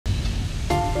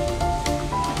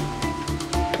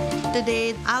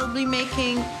Today, I'll be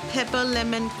making pepper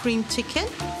lemon cream chicken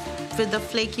with the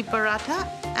flaky paratha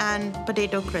and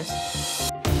potato crisps.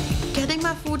 Getting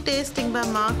my food tasting by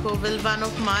Marco will be one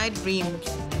of my dreams.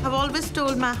 I've always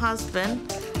told my husband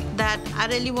that I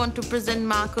really want to present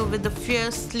Marco with the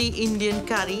fiercely Indian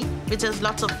curry, which has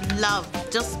lots of love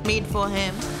just made for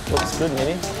him. Looks good,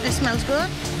 Nidhi. It smells good?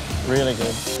 Really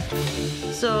good.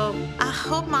 So I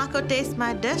hope Marco tastes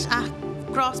my dish. I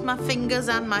cross my fingers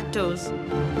and my toes.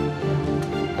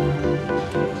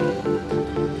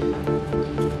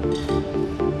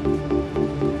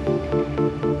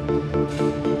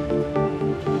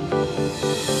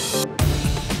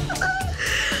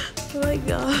 Oh my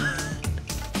God.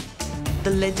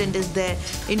 The legend is there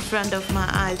in front of my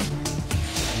eyes.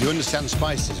 You understand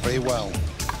spices very well.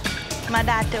 My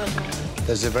dad told me.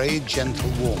 There's a very gentle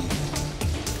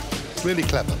warmth. Really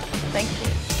clever. Thank you.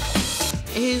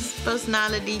 His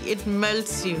personality, it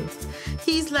melts you.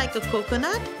 He's like a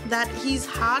coconut, that he's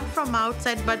hard from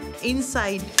outside, but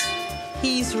inside,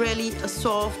 he's really a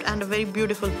soft and a very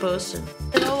beautiful person.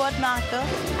 You know what, Marco?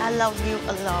 I love you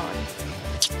a lot.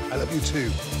 I love you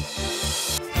too.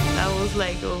 I was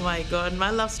like, oh my God,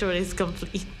 my love story is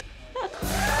complete.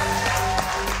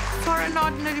 For an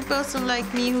ordinary person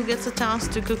like me who gets a chance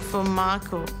to cook for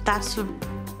Marco, that's a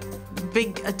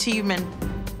big achievement.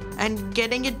 And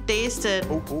getting it tasted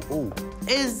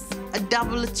is a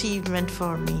double achievement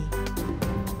for me.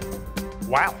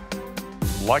 Wow.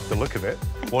 Like the look of it.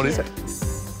 What is it?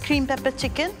 Cream pepper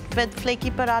chicken with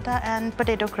flaky paratha and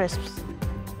potato crisps.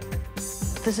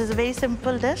 This is a very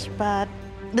simple dish, but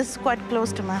this is quite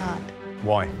close to my heart.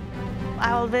 Why?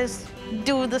 I always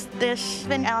do this dish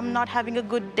when I'm not having a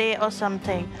good day or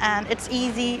something. And it's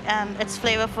easy, and it's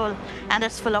flavorful, and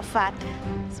it's full of fat.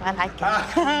 So I like it.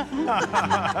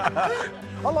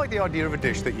 I like the idea of a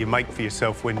dish that you make for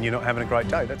yourself when you're not having a great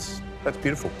day. That's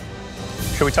beautiful.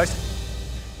 Shall we taste it?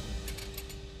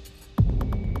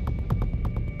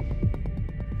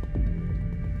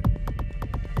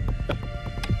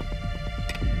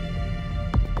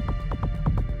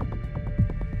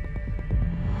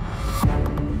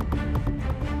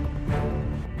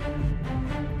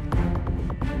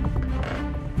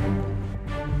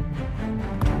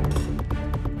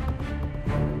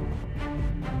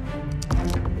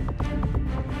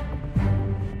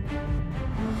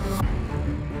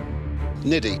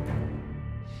 Nidhi,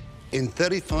 in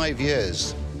 35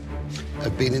 years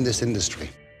of being in this industry,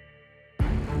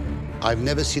 I've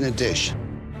never seen a dish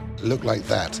look like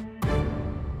that.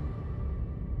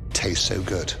 Tastes so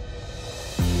good.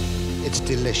 It's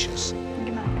delicious.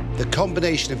 The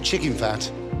combination of chicken fat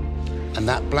and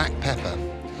that black pepper,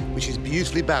 which is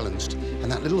beautifully balanced, and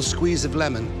that little squeeze of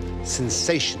lemon,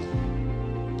 sensational.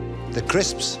 The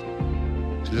crisps,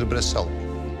 a little bit of salt.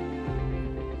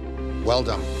 Well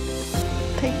done.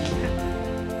 Thank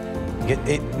you.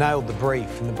 It nailed the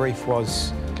brief, and the brief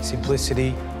was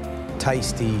simplicity,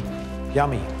 tasty,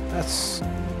 yummy.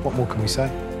 What more can we say?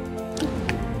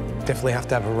 Definitely have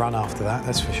to have a run after that,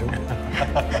 that's for sure.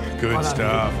 Good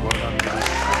stuff. Well done.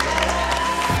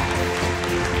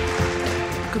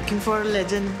 Cooking for a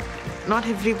legend, not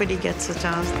everybody gets a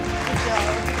chance.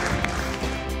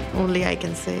 Only I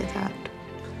can say that.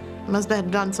 Must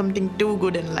have done something too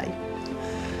good in life.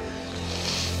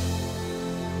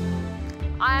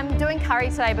 I'm doing curry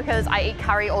today because I eat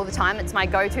curry all the time. It's my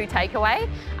go-to takeaway,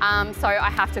 so I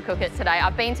have to cook it today.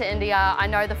 I've been to India, I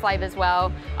know the flavours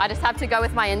well. I just have to go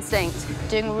with my instinct.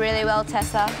 Doing really well,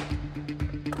 Tessa.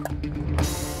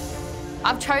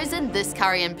 I've chosen this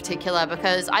curry in particular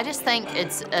because I just think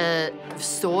it's a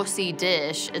saucy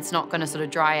dish. It's not going to sort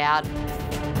of dry out.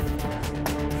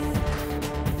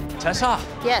 Tessa,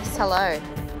 Yes, hello.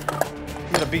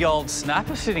 you got a big old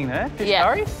snapper sitting there. Fish Yeah,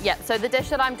 curry? yeah. So the dish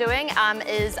that I'm doing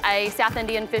is a South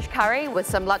Indian fish curry with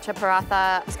some lachha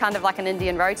paratha. It's kind of like an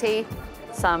Indian roti,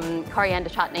 some coriander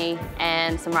chutney,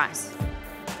 and some rice.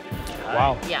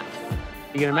 Wow. Yeah.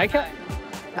 You gonna make it?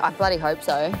 I bloody hope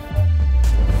so.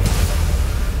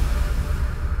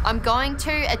 I'm going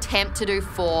to attempt to do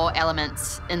 4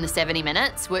 elements in the 70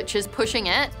 minutes, which is pushing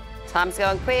it. Time's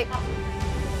going quick.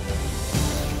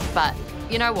 But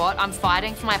you know what? I'm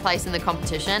fighting for my place in the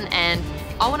competition, and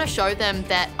I want to show them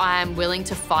that I'm willing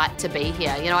to fight to be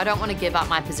here. You know, I don't want to give up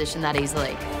my position that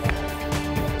easily.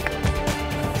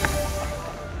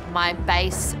 My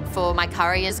base for my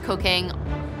curry is cooking.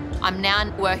 I'm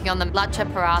now working on the lachha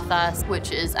paratha,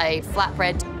 which is a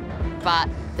flatbread, but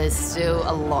there's still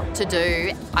a lot to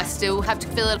do. I still have to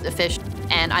fillet the fish,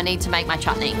 and I need to make my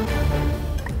chutney.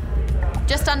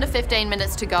 Just under 15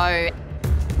 minutes to go.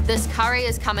 This curry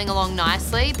is coming along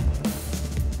nicely.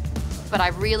 but I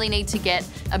really need to get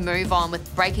a move on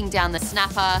with breaking down the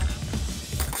snapper.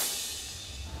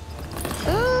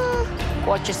 Ooh.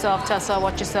 Watch yourself, Tessa,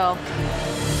 watch yourself.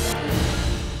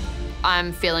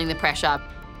 I'm feeling the pressure.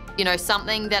 You know,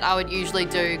 something that I would usually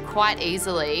do quite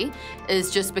easily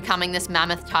is just becoming this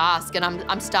mammoth task, and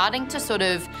I'm starting to sort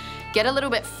of get a little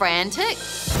bit frantic.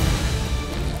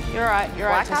 You're right, you're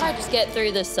right. Why can't I just get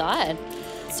through this side?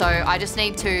 So I just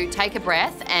need to take a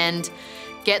breath and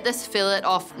get this fillet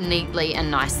off neatly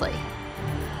and nicely.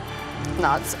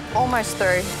 No, it's almost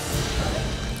through.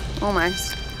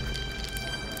 Almost.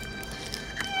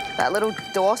 That little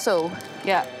dorsal.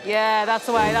 Yeah, yeah, that's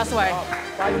the way, that's the way.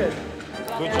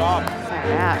 Good job.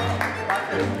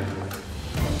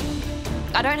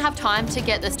 I don't have time to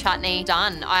get this chutney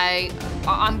done.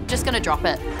 I'm just gonna drop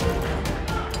it.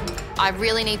 I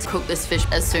really need to cook this fish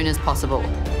as soon as possible.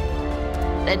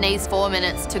 It needs 4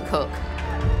 minutes to cook.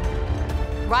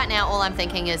 Right now, all I'm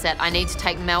thinking is that I need to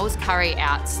take Mel's curry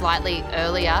out slightly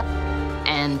earlier,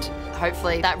 and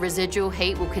hopefully that residual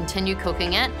heat will continue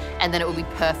cooking it, and then it will be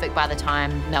perfect by the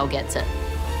time Mel gets it.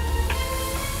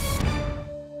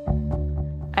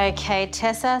 Okay,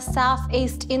 Tessa,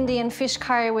 Southeast Indian fish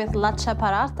curry with lacha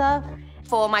paratha.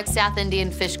 For my South Indian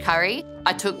fish curry,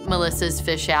 I took Melissa's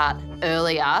fish out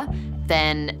earlier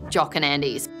than Jock and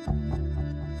Andy's.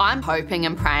 I'm hoping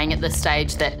and praying at this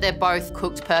stage that they're both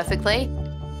cooked perfectly.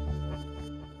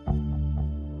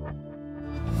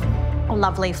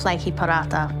 Lovely flaky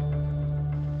paratha.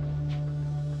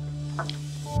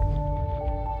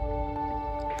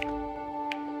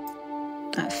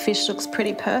 That fish looks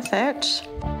pretty perfect.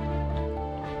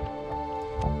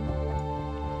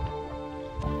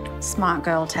 Smart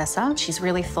girl, Tessa. She's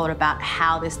really thought about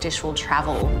how this dish will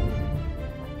travel.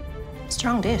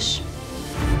 Strong dish.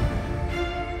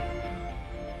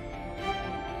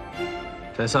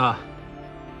 Tessa.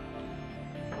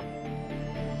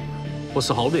 What's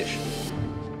the whole dish?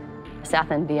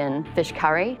 South Indian fish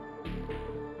curry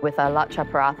with a lacha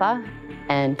paratha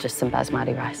and just some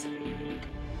basmati rice.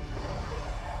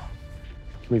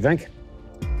 What do you think?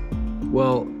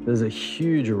 Well, there's a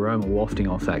huge aroma wafting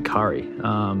off that curry.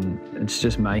 It's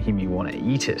just making me want to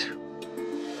eat it.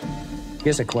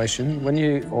 Here's a question. When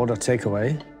you order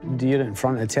takeaway, do you eat it in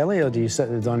front of the telly or do you sit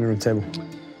at the dining room table?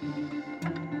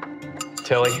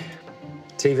 Telly.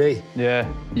 TV? Yeah.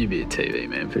 You'd be a TV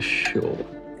man for sure.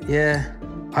 Yeah.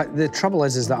 The trouble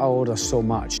is that I order so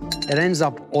much. It ends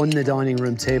up on the dining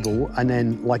room table and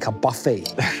then like a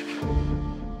buffet.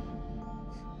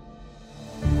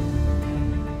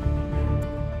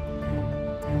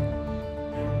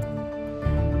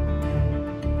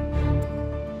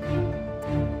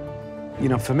 You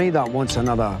know, for me, that wants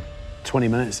another 20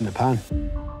 minutes in the pan.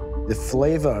 The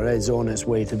flavour is on its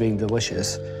way to being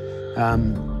delicious.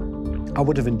 I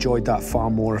would have enjoyed that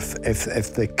far more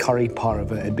if the curry part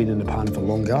of it had been in the pan for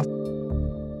longer.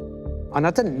 And I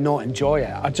didn't not enjoy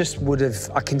it. I just would have,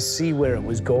 I can see where it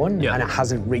was going and it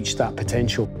hasn't reached that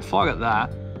potential. If I got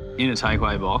that in a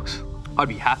takeaway box, I'd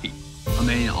be happy. I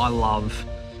mean, I love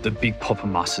the big pop of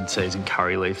mustard seeds and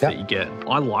curry leaf that you get.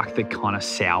 I like the kind of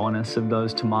sourness of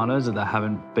those tomatoes, that they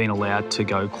haven't been allowed to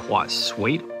go quite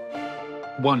sweet.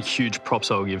 One huge props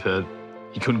I'll give her,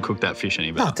 you couldn't cook that fish any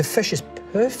better. No, the fish is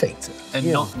perfect.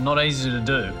 And not easy to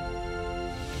do.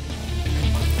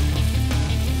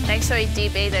 Make sure you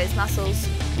DB those mussels.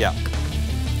 Yeah.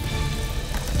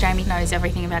 Jamie knows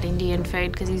everything about Indian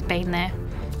food because he's been there.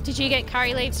 Did you get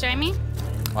curry leaves, Jamie?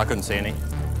 I couldn't see any.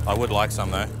 I would like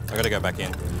some though. I got to go back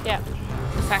in. Yeah.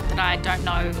 The fact that I don't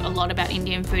know a lot about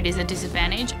Indian food is a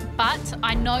disadvantage, but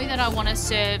I know that I want to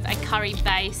serve a curry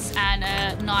base and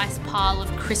a nice pile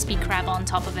of crispy crab on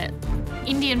top of it.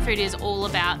 Indian food is all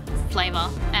about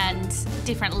flavour and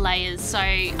different layers, so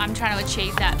I'm trying to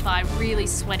achieve that by really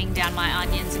sweating down my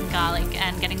onions and garlic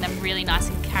and getting them really nice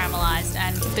and caramelised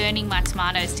and burning my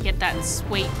tomatoes to get that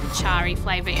sweet, charry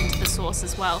flavour into the sauce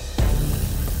as well.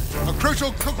 A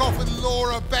crucial cook-off with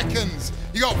Laura Beckons.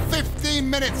 You got 15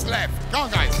 minutes left. Come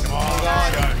on, guys. Come on,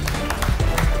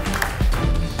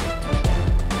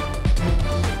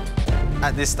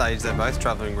 At this stage, they're both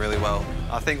travelling really well.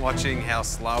 I think watching how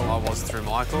slow I was through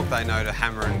my cook, they know to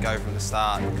hammer and go from the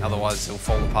start. Otherwise, it'll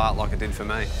fall apart like it did for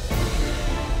me.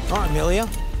 All right, Amelia,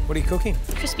 what are you cooking?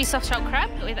 Crispy soft-shell crab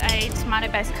with a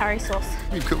tomato-based curry sauce.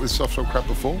 You've cooked with soft-shell crab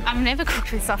before? I've never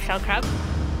cooked with soft-shell crab.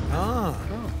 Ah.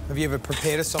 Have you ever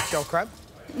prepared a soft-shell crab?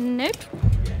 Nope.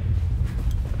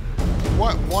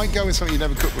 Why go with something you've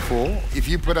never cooked before? If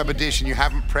you put up a dish and you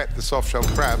haven't prepped the soft-shell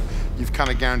crab, you've kind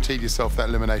of guaranteed yourself that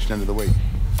elimination end of the week.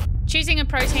 Choosing a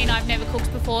protein I've never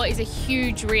cooked before is a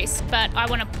huge risk, but I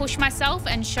want to push myself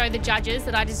and show the judges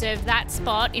that I deserve that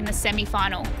spot in the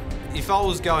semi-final. If I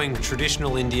was going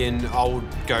traditional Indian, I would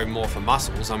go more for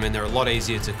mussels. I mean, they're a lot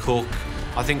easier to cook.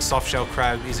 I think soft shell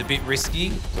crab is a bit risky.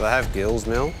 Do they have gills,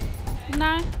 Mel?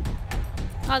 No.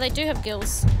 Oh, they do have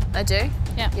gills. They do?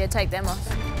 Yeah. Yeah, take them off.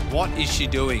 What is she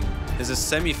doing? There's a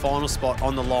semi-final spot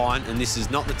on the line, and this is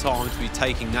not the time to be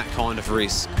taking that kind of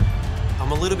risk.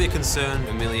 I'm a little bit concerned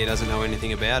Amelia doesn't know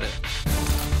anything about it.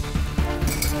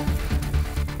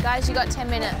 Guys, you got 10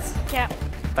 minutes. Yeah.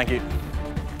 Thank you.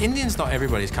 Indian's not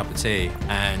everybody's cup of tea,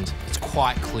 and it's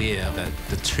quite clear that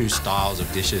the two styles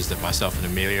of dishes that myself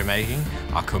and Amelia are making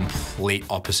are complete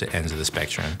opposite ends of the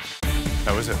spectrum.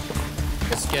 How is it?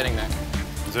 It's getting there.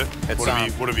 Is it?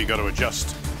 It's, what have you got to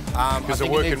adjust? It's a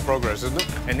think work in progress, isn't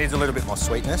it? It needs a little bit more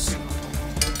sweetness.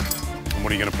 And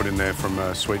what are you going to put in there from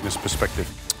a sweetness perspective?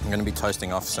 I'm going to be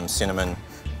toasting off some cinnamon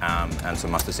and some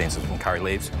mustard seeds and some curry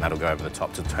leaves, and that'll go over the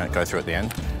top to go through at the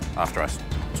end after I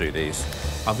do these.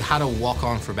 I've had to wok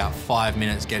on for about 5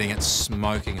 minutes getting it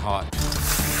smoking hot.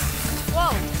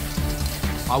 Whoa.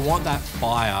 I want that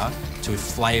fire to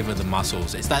flavour the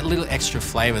mussels. It's that little extra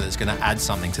flavour that's going to add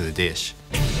something to the dish.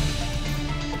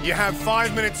 You have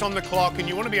 5 minutes on the clock and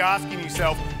you want to be asking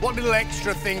yourself, what little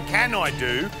extra thing can I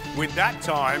do with that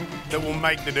time that will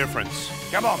make the difference?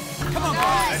 Come on. Come on,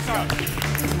 guys. Let's go.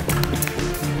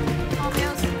 Come on,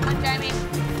 Mills. Come on, Jamie.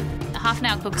 The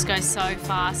half-an-hour cooks go so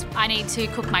fast. I need to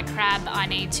cook my crab. I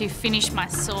need to finish my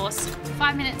sauce.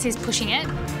 5 minutes is pushing it.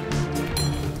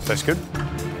 That's good.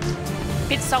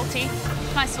 Bit salty.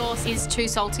 My sauce is too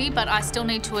salty, but I still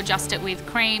need to adjust it with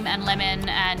cream and lemon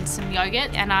and some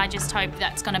yogurt, and I just hope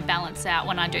that's going to balance out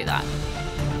when I do that.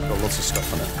 Got lots of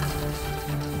stuff on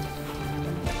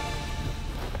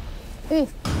it.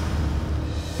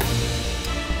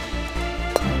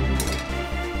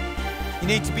 You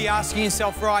need to be asking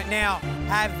yourself right now,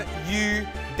 have you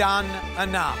done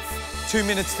enough? 2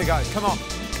 minutes to go. Come on.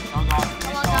 Come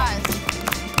on, guys.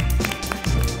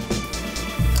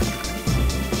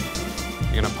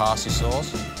 You're going to pass your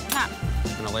sauce? Nah.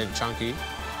 You're going to leave it chunky?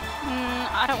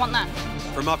 I don't want that.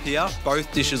 From up here,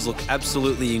 both dishes look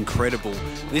absolutely incredible.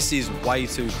 This is way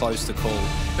too close to call.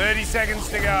 30 seconds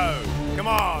to go. Come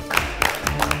on.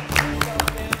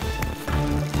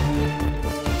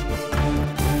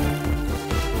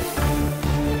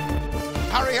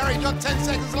 Hurry, hurry, you've got 10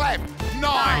 seconds left.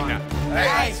 9,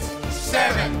 8,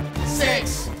 7,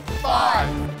 6, 5,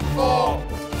 4,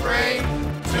 3, 2,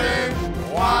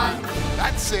 1.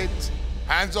 That's it.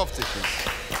 Hands off dishes.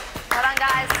 Well done,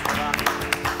 guys.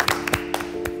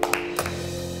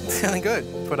 Feeling good.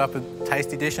 Put up a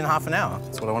tasty dish in half an hour.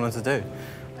 That's what I wanted to do.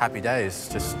 Happy days.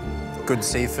 Just good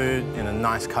seafood in a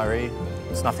nice curry.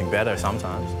 It's nothing better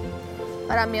sometimes.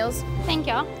 Well done, Mills. Thank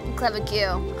you. Clever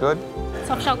girl. Good?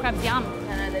 Soft shell crab's yum.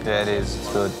 Yeah, it is.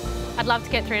 It's good. I'd love to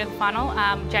get through to the final.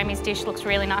 Jamie's dish looks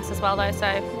really nice as well, though,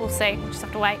 so we'll see. We'll just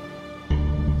have to wait.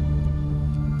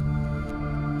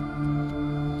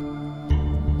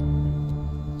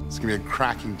 It's going to be a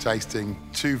cracking tasting.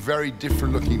 Two very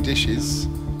different looking dishes.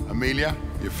 Amelia,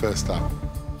 you're first up.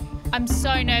 I'm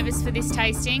so nervous for this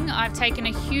tasting. I've taken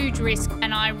a huge risk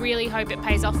and I really hope it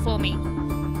pays off for me.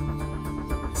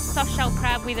 Soft shell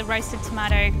crab with a roasted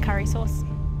tomato curry sauce.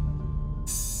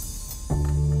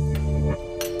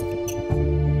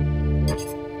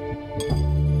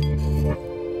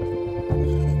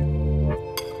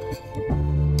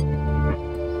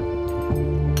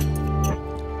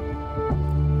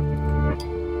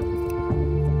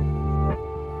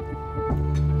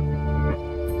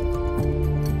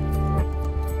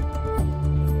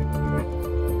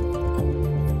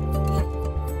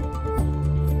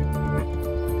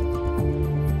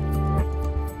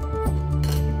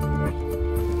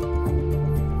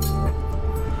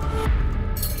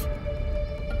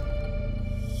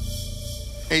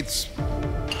 It's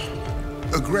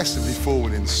aggressively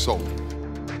forward in salt,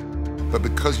 but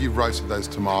because you've roasted those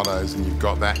tomatoes and you've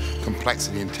got that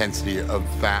complexity, intensity of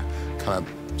that kind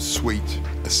of sweet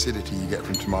acidity you get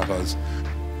from tomatoes,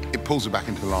 it pulls it back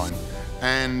into line.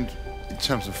 And in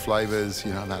terms of flavors,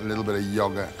 you know, that little bit of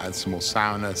yogurt adds some more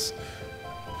sourness.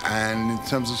 And in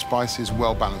terms of spices,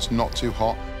 well balanced, not too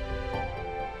hot.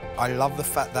 I love the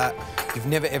fact that you've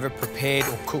never ever prepared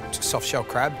or cooked soft shell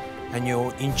crab, and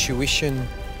your intuition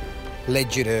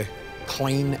led you to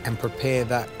clean and prepare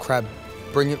that crab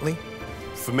brilliantly.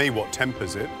 For me, what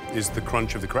tempers it is the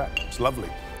crunch of the crab. It's lovely.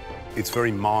 It's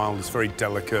very mild, it's very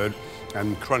delicate,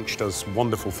 and crunch does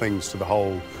wonderful things to the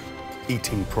whole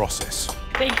eating process.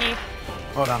 Thank you.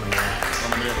 Well done, Amelia. Well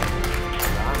done, Amelia.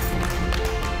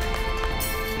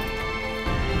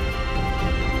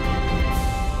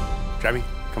 Jamie,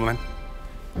 come on in.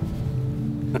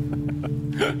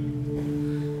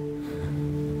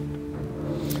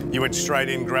 You went straight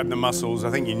in, grabbed the mussels. I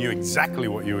think you knew exactly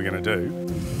what you were going to do.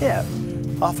 Yeah.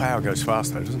 Half an hour goes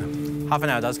fast, though, doesn't it? Half an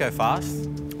hour does go fast.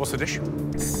 What's the dish?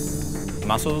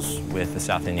 Mussels with the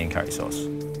South Indian curry sauce.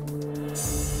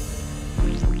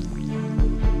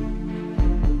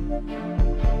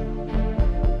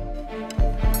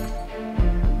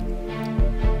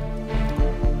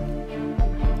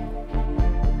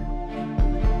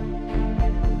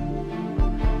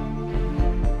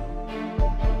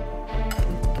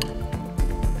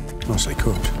 Nicely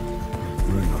cooked.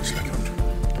 Really nicely cooked.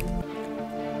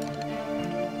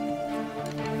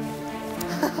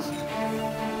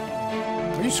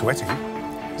 Are you sweating?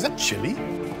 Is that chili?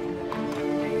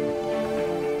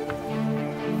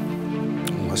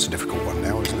 Oh, that's a difficult one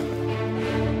now, isn't it?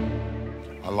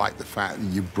 I like the fact that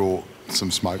you brought some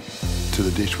smoke to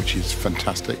the dish, which is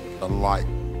fantastic. I like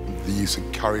the use of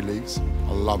curry leaves.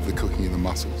 I love the cooking of the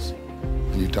mussels,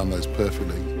 and you've done those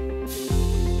perfectly.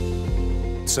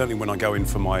 Certainly when I go in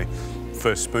for my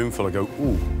first spoonful, I go,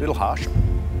 ooh, a little harsh.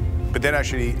 But then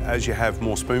actually, as you have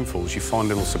more spoonfuls, you find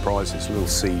little surprises, a little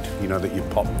seed, you know, that you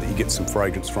pop, that you get some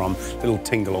fragrance from, a little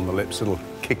tingle on the lips, a little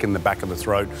kick in the back of the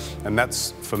throat. And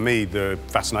that's, for me, the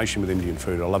fascination with Indian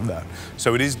food. I love that.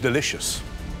 So it is delicious.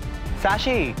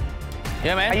 Sashi.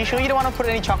 Yeah, man? Are you sure you don't want to put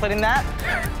any chocolate in that?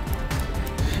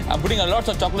 I'm putting a lot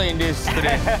of chocolate in this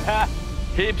today.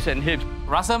 Hips and hips.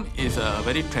 Rasam is a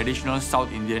very traditional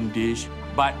South Indian dish,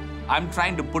 but I'm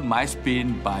trying to put my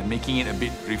spin by making it a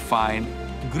bit refined.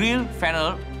 Grilled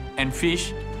fennel and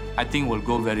fish, I think, will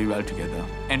go very well together.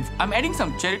 And I'm adding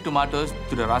some cherry tomatoes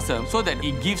to the rasam so that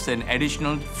it gives an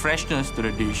additional freshness to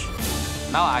the dish.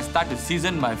 Now I start to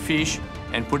season my fish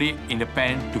and put it in the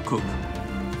pan to cook.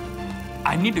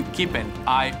 I need to keep an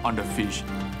eye on the fish.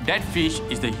 That fish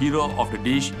is the hero of the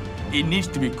dish. It needs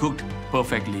to be cooked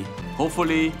perfectly.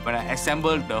 Hopefully, when I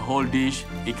assemble the whole dish,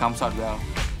 it comes out well.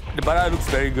 The bara looks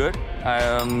very good.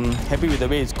 I'm happy with the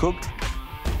way it's cooked.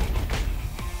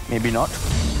 Maybe not.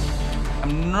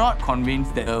 I'm not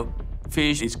convinced that the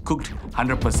fish is cooked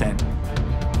 100%.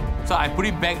 So I put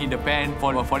it back in the pan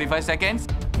for 45 seconds,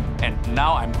 and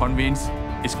now I'm convinced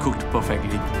it's cooked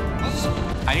perfectly.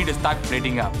 I need to start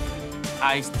plating up.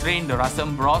 I strain the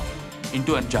rasam broth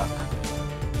into a jug.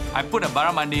 I put a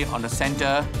barramundi on the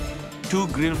center, 2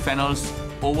 grilled fennels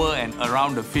over and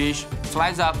around the fish,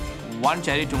 slice up 1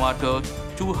 cherry tomato,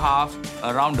 2 halves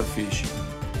around the fish.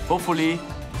 Hopefully,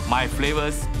 my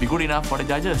flavors be good enough for the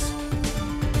judges.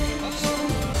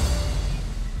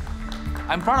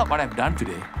 I'm proud of what I've done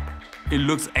today. It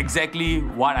looks exactly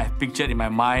what I've pictured in my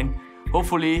mind.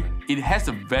 Hopefully, it has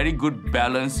a very good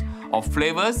balance of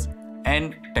flavors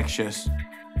and textures.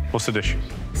 What's the dish?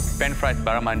 Pan-fried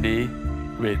barramundi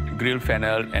with grilled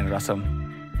fennel and rasam.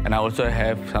 And I also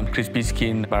have some crispy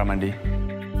skin barramundi.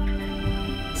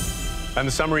 And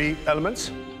the summery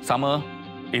elements? Summer,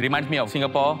 it reminds me of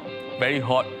Singapore. Very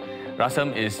hot.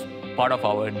 Rasam is part of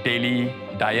our daily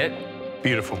diet.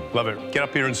 Beautiful, love it. Get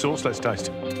up here and sauce, let's taste.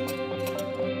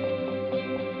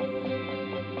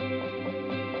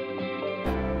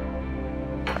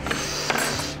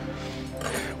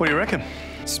 What do you reckon?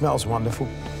 Smells wonderful.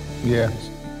 Yeah.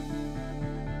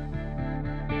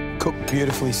 Cooked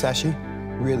beautifully, Sashi.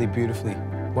 Really beautifully.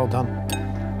 Well done.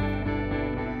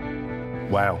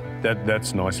 Wow,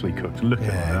 that's nicely cooked. Look at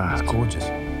that. It's gorgeous.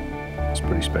 It's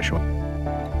pretty special.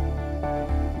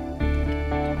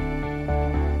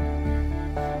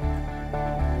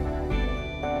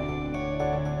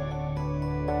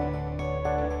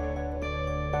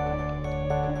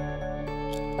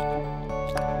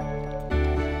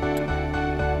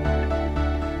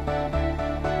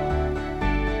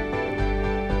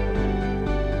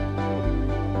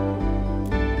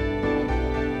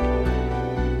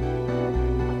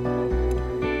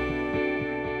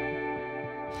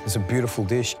 It's a beautiful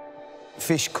dish.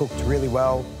 Fish cooked really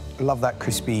well. I love that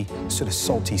crispy, sort of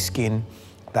salty skin.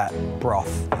 That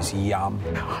broth is yum.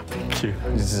 Oh, thank you.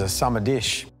 This is a summer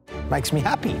dish. Makes me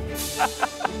happy.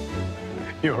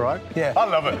 You all right? Yeah. I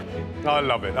love it. I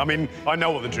love it. I mean, I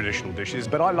know what the traditional dish is,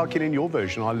 but I like it in your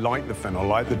version. I like the fennel, I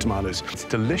like the tomatoes. It's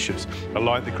delicious. I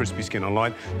like the crispy skin. I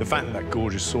like the fact that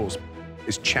gorgeous sauce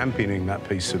is championing that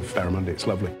piece of barramundi. It's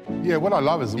lovely. Yeah, what I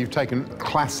love is you've taken a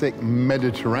classic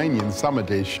Mediterranean summer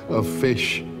dish of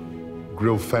fish,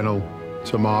 grilled fennel,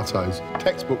 tomatoes,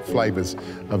 textbook flavours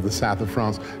of the south of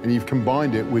France, and you've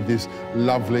combined it with this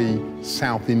lovely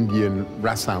South Indian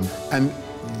rasam. And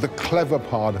the clever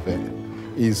part of it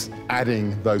is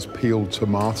adding those peeled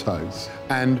tomatoes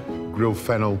and grilled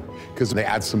fennel, because they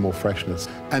add some more freshness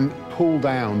and pull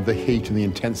down the heat and the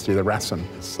intensity of the rasam.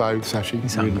 So, Sashi,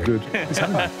 it's really good. He's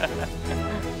hungry.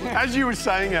 As you were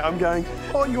saying it, I'm going,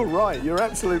 oh, you're right. You're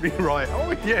absolutely right.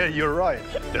 Oh, yeah, you're right.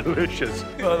 Delicious.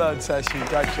 Well done, Sashi.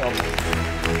 Great job.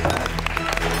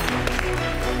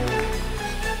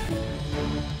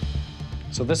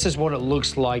 So this is what it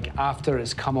looks like after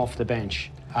it's come off the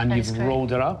bench. And you've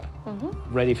rolled it up,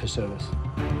 ready for service.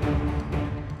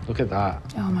 Look at that.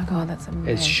 Oh my God, that's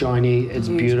amazing. It's shiny, it's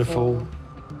beautiful.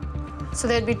 So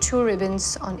there'd be 2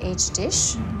 ribbons on each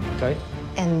dish. Okay.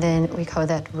 And then we cover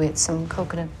that with some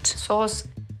coconut sauce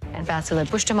and basil,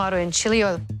 bush tomato, and chili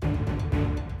oil.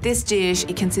 This dish,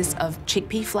 it consists of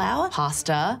chickpea flour,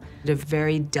 pasta, a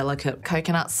very delicate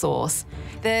coconut sauce.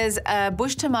 There's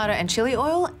bush tomato and chili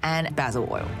oil and basil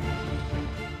oil.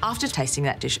 After tasting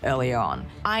that dish earlier on,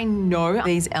 I know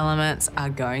these elements are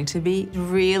going to be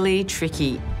really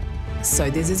tricky. So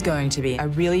this is going to be a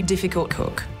really difficult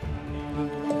cook.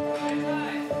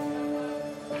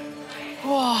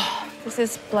 Whoa, this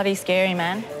is bloody scary,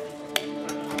 man.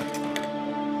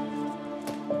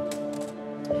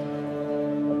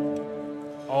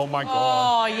 Oh my God.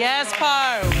 Oh, yes,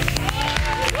 Po.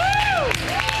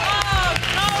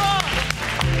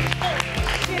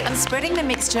 I'm spreading the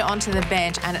mixture onto the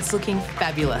bench and it's looking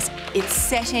fabulous. It's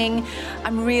setting.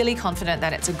 I'm really confident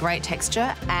that it's a great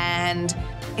texture and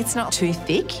it's not too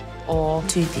thick or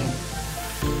too thin.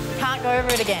 Can't go over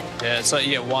it again. Yeah, it's like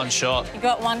you get one shot. You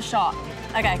got one shot.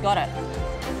 Okay, got it.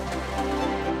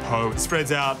 Po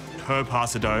spreads out her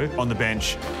pasta dough on the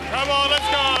bench. Come on, let's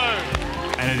go!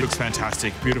 And it looks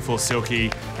fantastic. Beautiful,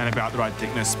 silky, and about the right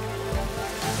thickness.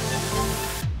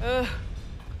 Ugh.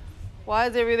 Why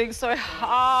is everything so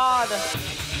hard?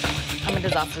 I'm a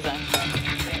disaster zone.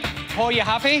 Oh, you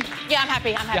happy? Yeah, I'm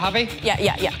happy. I'm happy. You happy?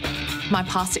 Yeah. My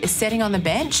pasta is setting on the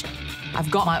bench. I've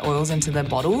got my oils into the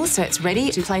bottles, so it's ready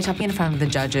to plate up in front of the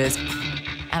judges.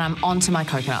 And I'm onto my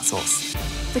coconut sauce.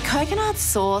 The coconut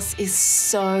sauce is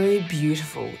so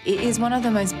beautiful. It is one of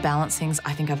the most balanced things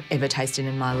I think I've ever tasted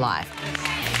in my life.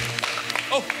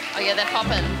 Oh yeah, they're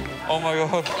popping. Oh my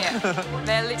God. Yeah,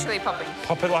 they're literally popping.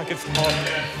 Pop it like it's hot.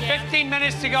 15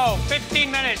 minutes to go. 15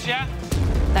 minutes, yeah?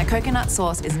 That coconut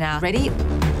sauce is now ready.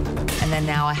 And then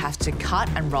now I have to cut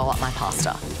and roll up my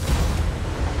pasta.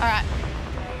 All right.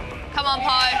 Come on,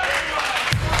 Po.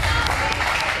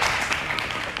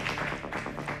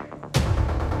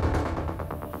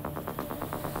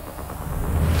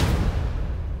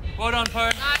 Well done, Po.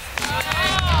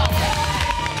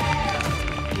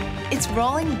 It's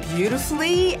rolling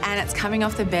beautifully and it's coming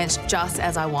off the bench just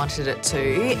as I wanted it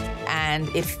to, and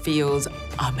it feels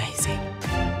amazing.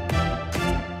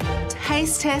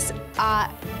 Taste tests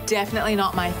are definitely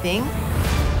not my thing,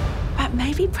 but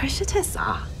maybe pressure tests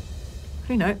are.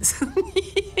 Who knows?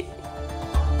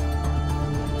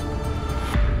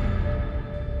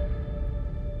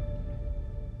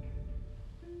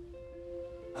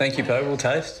 Thank you, Po. We'll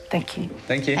taste. Thank you.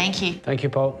 Thank you. Thank you. Thank you,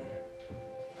 Paul.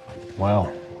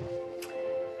 Wow.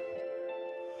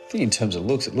 I think in terms of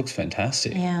looks, it looks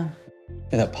fantastic. Yeah.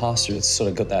 And that pasta, it's sort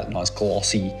of got that nice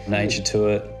glossy nature to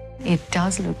it. It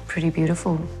does look pretty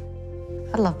beautiful.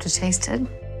 I'd love to taste it.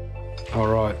 All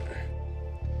right.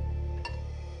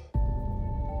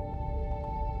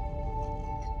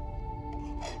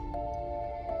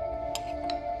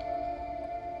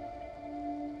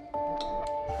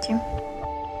 Thank you.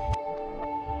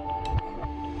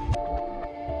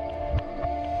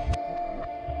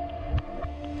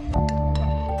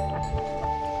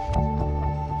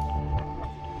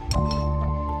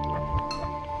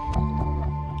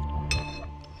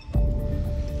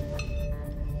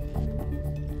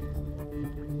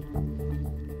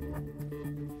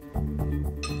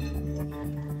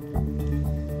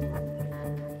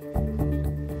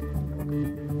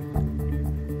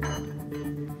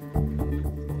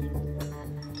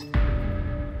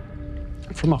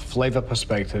 From a flavour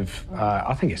perspective,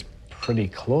 I think it's pretty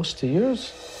close to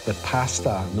yours. The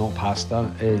pasta, not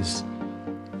pasta, is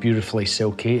beautifully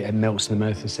silky. It melts in the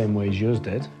mouth the same way as yours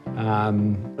did.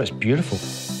 It's beautiful.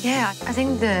 Yeah, I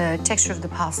think the texture of the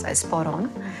pasta is spot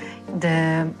on.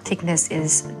 The thickness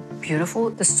is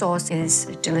beautiful. The sauce is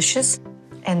delicious.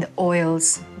 And the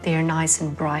oils, they're nice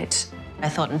and bright. I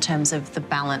thought in terms of the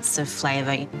balance of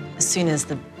flavour, as soon as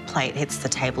the plate hits the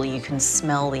table, you can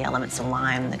smell the elements of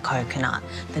lime, the coconut,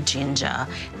 the ginger,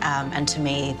 and to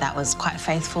me that was quite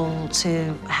faithful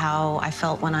to how I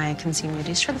felt when I consumed the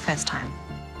dish for the first time.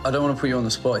 I don't want to put you on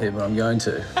the spot here, but I'm going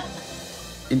to.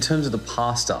 In terms of the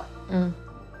pasta,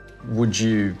 would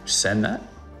you send that?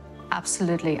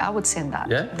 Absolutely, I would send that.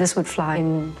 Yeah? This would fly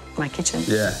in my kitchen.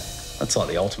 Yeah, that's like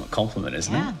the ultimate compliment,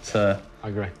 isn't it? So I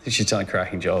agree. I think she's done a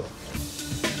cracking job.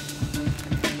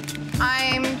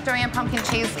 I'm doing a pumpkin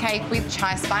cheesecake with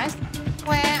chai spice.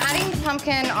 We're adding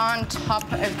pumpkin on top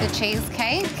of the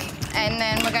cheesecake, and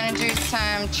then we're going to do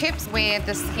some chips with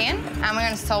the skin, and we're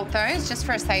going to salt those just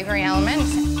for a savoury element.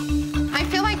 I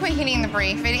feel like we're hitting the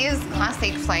brief. It is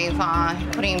classic flavour,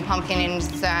 putting pumpkin in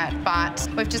dessert, but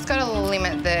we've just got to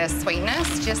limit the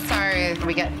sweetness just so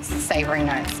we get savoury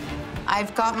notes.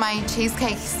 I've got my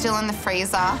cheesecake still in the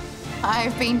freezer.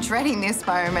 I've been dreading this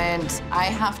moment. I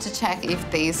have to check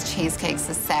if these cheesecakes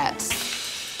are set.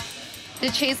 The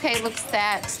cheesecake looks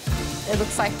set. It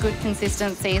looks like good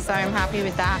consistency, so I'm happy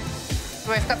with that.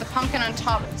 We've got the pumpkin on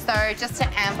top, so just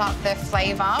to amp up the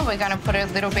flavour, we're going to put a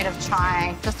little bit of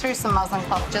chai just through some muslin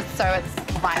cloth, just so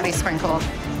it's lightly sprinkled.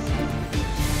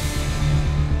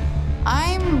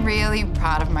 I'm really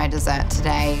proud of my dessert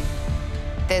today.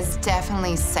 There's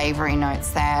definitely savoury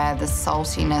notes there, the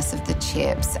saltiness of the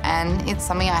chips, and it's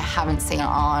something I haven't seen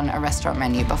on a restaurant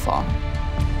menu before.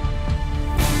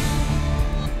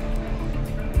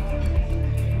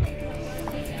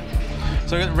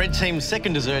 So we've got the red team's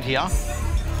second dessert here,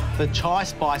 the chai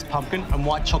spice pumpkin and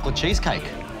white chocolate cheesecake.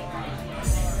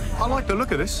 I like the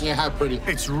look of this. Yeah, how pretty.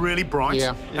 It's really bright.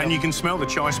 Yeah. And you can smell the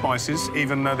chai spices,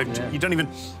 even though you don't even,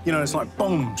 you know, it's like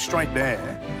boom, straight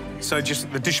there. So just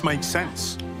the dish makes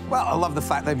sense. Well, I love the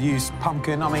fact they've used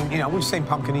pumpkin. I mean, you know, we've seen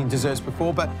pumpkin in desserts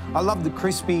before, but I love the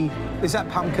crispy... Is that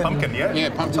pumpkin? Pumpkin, yeah.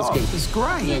 Yeah, pumpkin's good. It's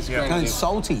great. Yeah, it's great. And it's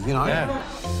salty, you know? Yeah.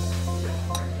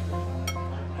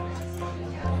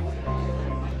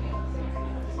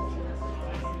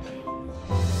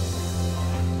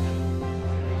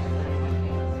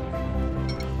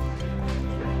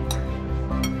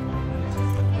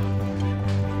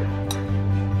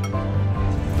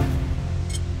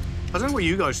 I don't know what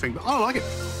you guys think, but I like it.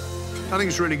 I think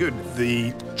it's really good.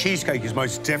 The cheesecake is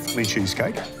most definitely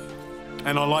cheesecake.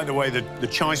 And I like the way that the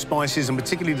chai spices, and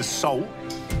particularly the salt,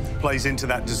 plays into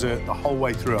that dessert the whole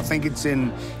way through. I think it's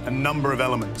in a number of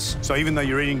elements. So even though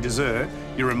you're eating dessert,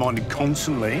 you're reminded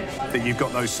constantly that you've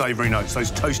got those savoury notes,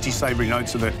 those toasty savoury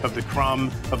notes of the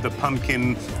crumb, of the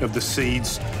pumpkin, of the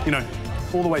seeds, you know,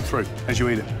 all the way through as you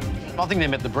eat it. I think they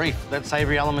met the brief. That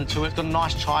savoury element to it. It's got a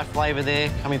nice chai flavour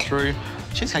there coming through.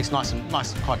 Cheesecake's nice and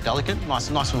quite delicate, nice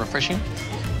and refreshing.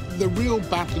 The real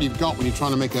battle you've got when you're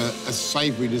trying to make a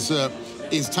savoury dessert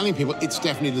is telling people it's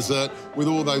definitely dessert with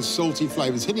all those salty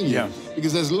flavours hitting you. Yeah.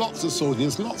 Because there's lots of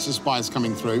saltiness, lots of spice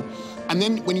coming through. And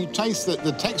then when you taste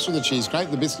the texture of the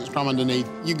cheesecake, the biscuits crumb underneath,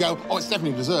 you go, oh, it's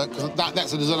definitely dessert, because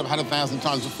that's a dessert I've had 1,000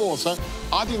 times before. So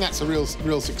I think that's a real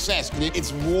success, because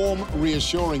it's warm,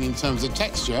 reassuring in terms of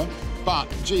texture. But,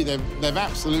 gee, they've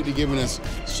absolutely given us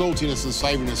saltiness and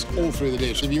savouriness all through the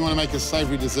dish. If you want to make a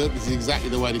savoury dessert, this is exactly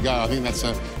the way to go. I think that's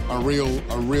a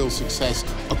real success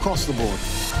across the board.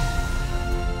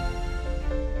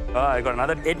 I got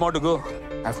another 8 more to go.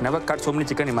 I've never cut so many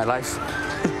chicken in my life.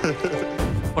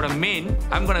 For the main,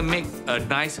 I'm gonna make a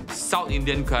nice South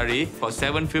Indian curry for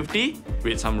 $7.50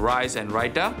 with some rice and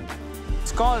raita.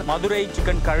 It's called Madurai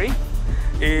chicken curry.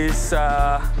 It's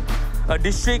a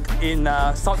district in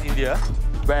South India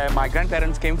where my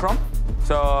grandparents came from.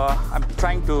 So I'm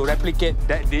trying to replicate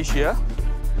that dish here.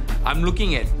 I'm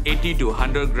looking at 80 to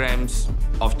 100 grams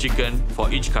of chicken for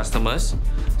each customers.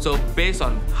 So based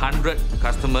on 100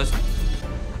 customers,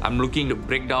 I'm looking to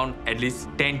break down at least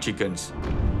 10 chickens.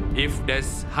 If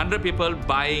there's 100 people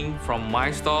buying from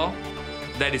my store,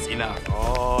 that is enough.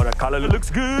 Oh, the color looks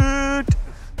good.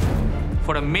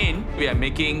 For the main, we are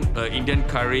making an Indian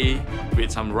curry with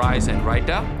some rice and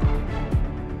raita.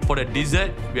 For the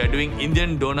dessert, we are doing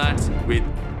Indian donuts with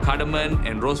cardamom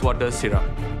and rosewater syrup.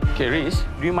 Okay, Reese,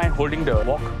 do you mind holding the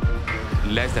wok?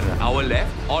 Less than an hour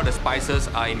left. All the spices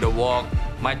are in the wok.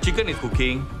 My chicken is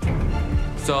cooking.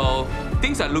 So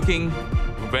things are looking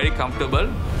very comfortable.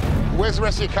 Where's the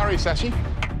rest of your curry, Sashi?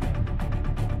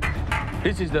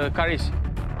 This is the curries.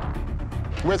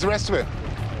 Where's the rest of it?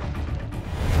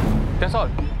 That's all.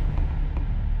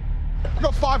 We've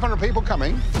got 500 people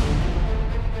coming.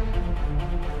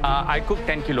 I cooked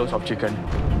 10 kilos of chicken.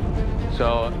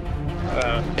 So...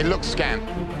 it looks scant.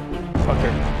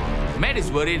 Okay. Matt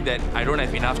is worried that I don't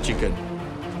have enough chicken.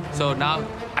 So now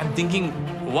I'm thinking,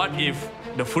 what if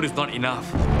the food is not enough?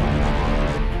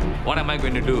 What am I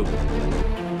going to do?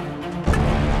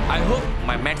 I hope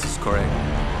my maths is correct.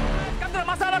 Come to the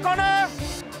masala corner!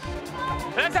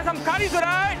 Let's have some curry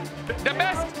tonight! The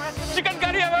best chicken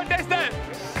curry I've ever tasted!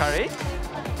 Curry?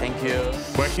 Thank you.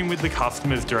 Working with the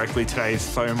customers directly today is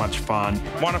so much fun.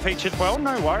 Want to feature 12?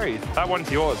 No worries. That one's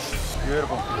yours.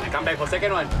 Beautiful. Come back for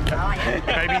second one.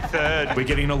 Maybe third. We're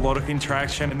getting a lot of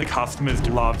interaction and the customers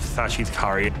love Sashi's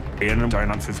curry and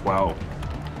donuts as well.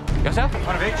 Yourself?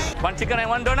 One of each. One chicken and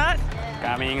one donut?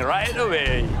 Coming right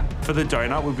away. For the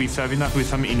donut, we'll be serving that with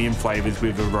some Indian flavours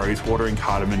with a rose water and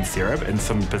cardamom syrup and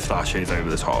some pistachios over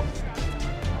the top.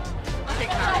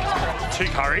 2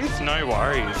 curries? No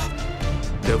worries.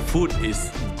 The food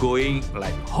is going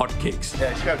like hotcakes. Yeah,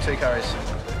 let's go 2 curries.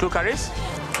 2 curries?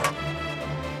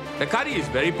 The curry is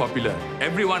very popular.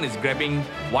 Everyone is grabbing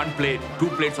 1 plate, 2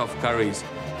 plates of curries.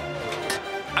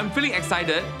 I'm feeling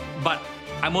excited, but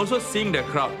I'm also seeing the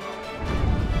crowd.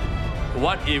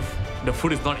 What if the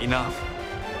food is not enough?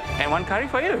 And 1 curry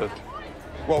for you.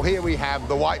 Well, here we have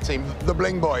the white team, the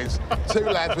Bling Boys. 2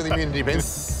 lads with immunity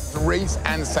pins, Reese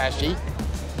and Sashi.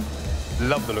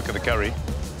 Love the look of the curry.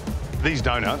 These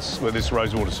donuts with this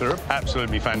rosewater syrup,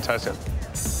 absolutely fantastic.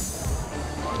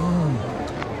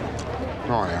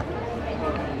 Oh, yeah.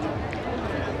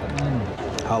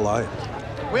 Hello.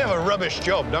 We have a rubbish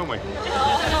job, don't we?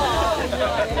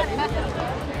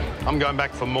 I'm going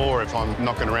back for more if I'm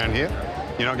knocking around here.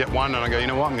 You know, I get one and I go, you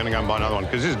know what, I'm going to go and buy another one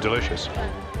because this is delicious.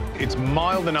 It's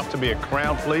mild enough to be a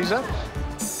crowd pleaser.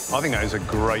 I think that is a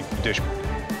great dish.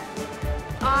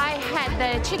 I had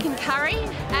the chicken curry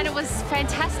and it was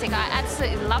fantastic. I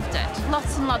absolutely loved it.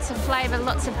 Lots and lots of flavour,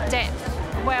 lots of depth,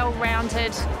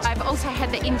 well-rounded. I've also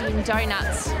had the Indian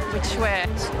donuts, which were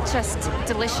just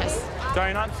delicious.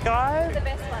 Donuts, guys? The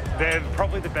best ones. They're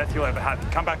probably the best you'll ever have.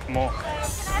 Come back for more.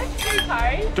 2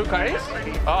 curries. 2 curries?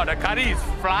 Oh, the curry is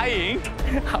flying.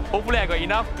 Hopefully I got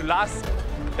enough to last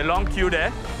the long queue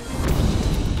there.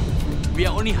 We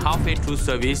are only halfway through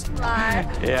service.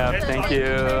 Yeah, thank you.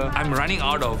 I'm running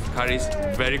out of curries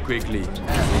very quickly.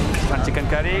 1 chicken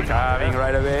curry coming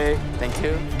right away. Thank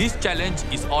you. This challenge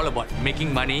is all about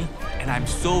making money, and I'm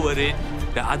so worried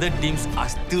the other teams are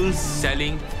still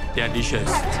selling their dishes.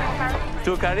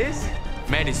 2 curries?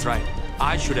 Matt is right.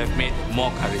 I should have made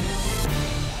more curry.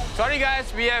 Sorry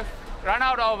guys, we have run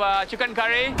out of chicken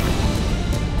curry.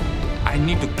 I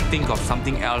need to think of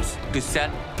something else to sell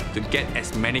to get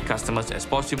as many customers as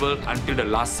possible until the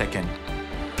last second.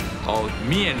 Or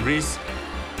me and Reese,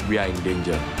 we are in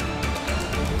danger.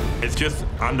 It's just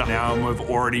under now and we've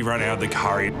already run out of the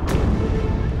curry.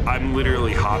 I'm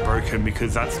literally heartbroken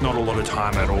because that's not a lot of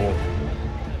time at all.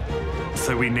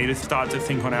 So we need to start to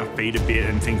think on our feet a bit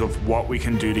and think of what we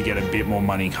can do to get a bit more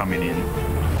money coming in.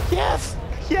 Yes!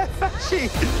 Yes, actually.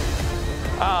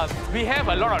 We have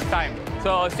a lot of time.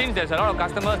 So since there's a lot of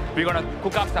customers, we're going to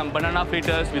cook up some banana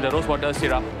fritters with the rosewater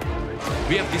syrup.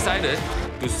 We have decided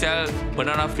to sell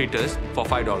banana fritters for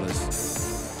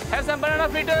 $5. Have some banana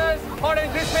fritters, hot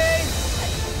and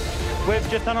crispy. We've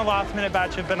just done a last-minute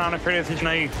batch of banana fritters and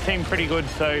they seem pretty good,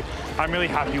 so I'm really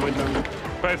happy with them.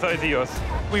 Both those are yours.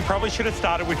 We probably should have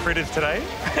started with fritters today.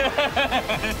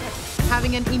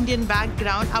 Having an Indian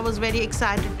background, I was very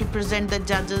excited to present the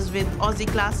judges with Aussie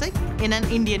Classic in an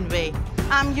Indian way.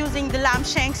 I'm using the lamb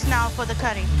shanks now for the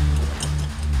curry.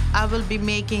 I will be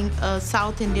making a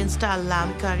South Indian style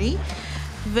lamb curry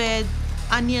with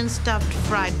onion stuffed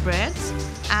fried breads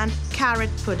and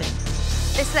carrot pudding.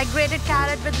 It's like grated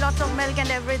carrot with lots of milk and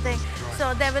everything.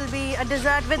 So there will be a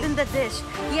dessert within the dish.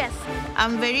 Yes.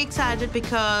 I'm very excited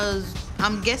because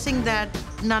I'm guessing that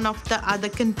none of the other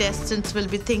contestants will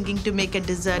be thinking to make a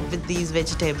dessert with these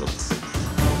vegetables.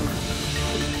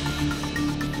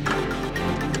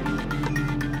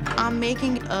 I'm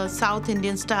making a South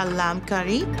Indian style lamb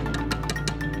curry.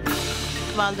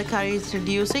 While the curry is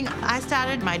reducing, I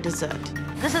started my dessert.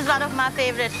 This is one of my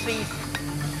favorite sweets.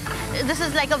 This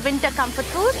is like a winter comfort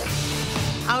food.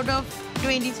 Out of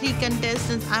 23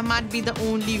 contestants, I might be the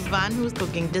only one who's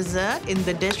cooking dessert in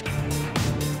the dish.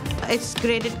 It's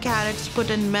grated carrots put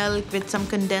in milk with some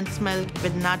condensed milk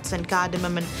with nuts and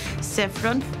cardamom and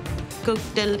saffron,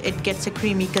 cooked till it gets a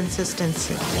creamy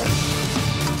consistency.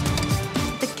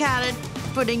 The carrot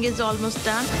pudding is almost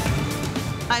done.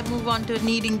 I move on to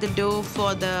kneading the dough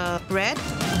for the bread.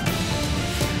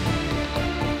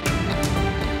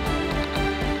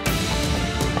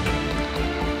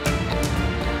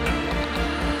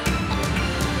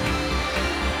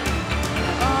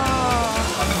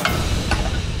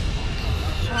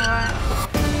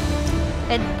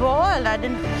 It boiled. I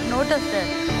didn't notice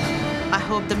it. I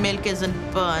hope the milk isn't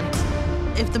burnt.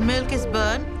 If the milk is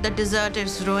burnt, the dessert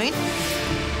is ruined.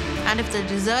 And if the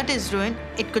dessert is ruined,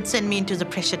 it could send me into the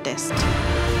pressure test.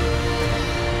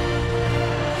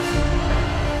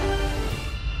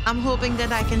 I'm hoping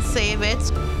that I can save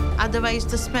it. Otherwise,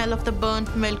 the smell of the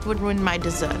burnt milk would ruin my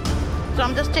dessert. So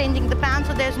I'm just changing the pan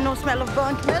so there's no smell of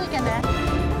burnt milk in it.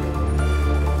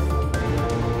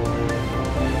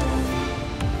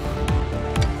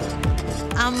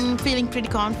 I'm feeling pretty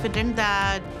confident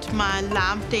that my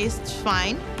lamb tastes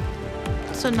fine.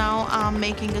 So now I'm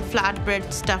making a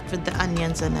flatbread stuffed with the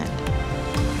onions in it.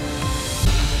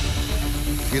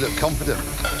 You look confident.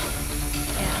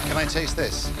 Can I taste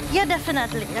this? Yeah,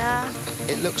 definitely.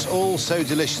 It looks all so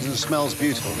delicious and smells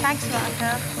beautiful. Thanks,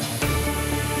 Marco.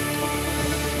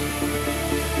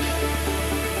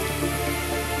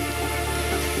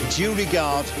 Do you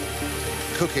regard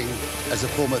cooking as a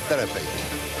form of therapy?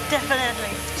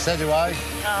 Definitely. So do I.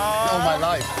 Oh. All my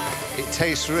life. It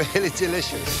tastes really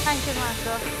delicious. Thank you,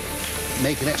 Marco.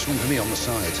 Make an extra one for me on the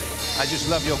side. I just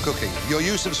love your cooking. Your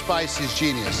use of spice is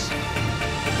genius.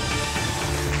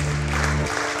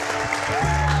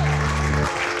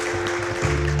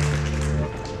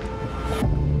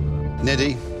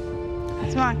 Nidhi.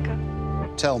 It's Marco.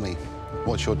 Tell me,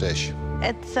 what's your dish?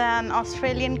 It's an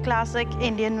Australian classic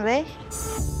Indian way.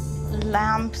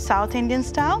 Lamb South Indian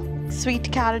style.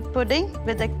 Sweet carrot pudding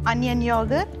with an onion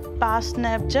yogurt,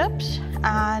 parsnip chips,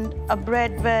 and a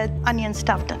bread with onion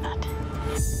stuffed in it.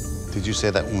 Did you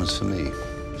say that one was for me?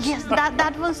 Yes,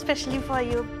 that was specially for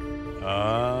you.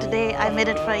 Today I made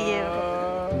it for you.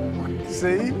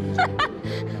 See?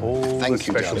 All Thank the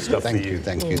you, special darling. stuff Thank for you,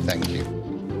 thank you, thank you.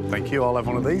 Thank you. I'll have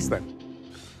one of these then.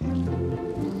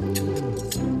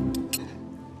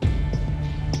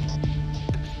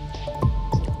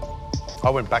 I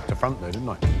went back to front though, didn't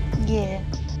I? Yeah.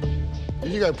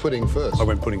 Did you go pudding first? I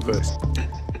went pudding first.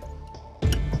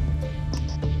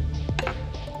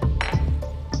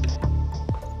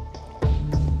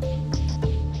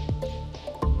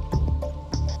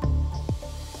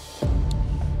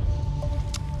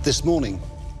 This morning,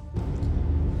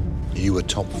 you were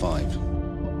top 5.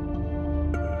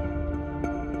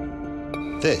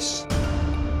 This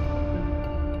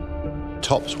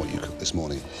tops what you cooked this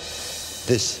morning.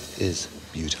 This is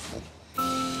beautiful.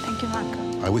 Thank you,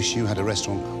 Marco. I wish you had a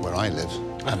restaurant where I live.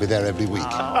 I'd be there every week.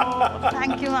 Oh,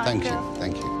 thank you, Marco. Thank you,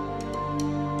 thank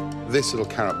you. This little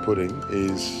carrot pudding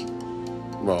is,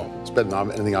 well, it's better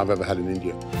than anything I've ever had in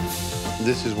India.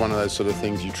 This is one of those sort of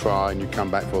things you try and you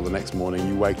come back for the next morning,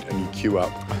 you wait and you queue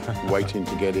up, waiting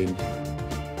to get in.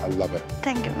 I love it.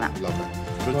 Thank you, Marco. Love it.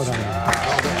 Good well done.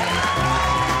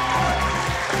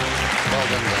 Well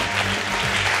done, girl.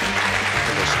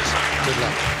 Delicious. Good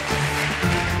luck.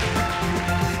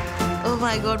 Oh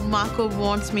my God, Marco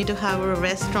wants me to have a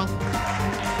restaurant.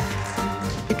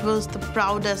 It was the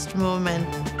proudest moment.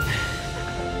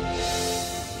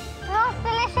 Looks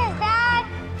delicious, Dad.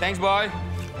 Thanks, boy.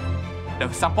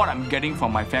 The support I'm getting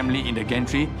from my family in the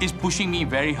gantry is pushing me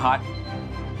very hard.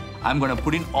 I'm gonna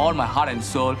put in all my heart and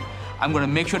soul. I'm gonna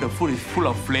make sure the food is full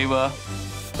of flavor.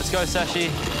 Let's go, Sashi.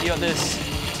 You got this.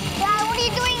 Dad, what are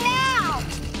you doing now?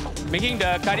 Making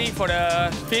the curry for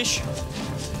the fish.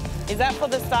 Is that for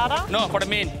the starter? No, for the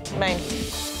main. Main.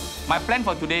 My plan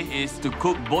for today is to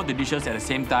cook both the dishes at the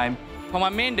same time. For my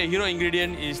main, the hero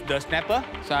ingredient is the snapper.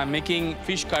 So I'm making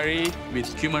fish curry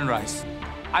with cumin rice.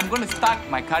 I'm going to start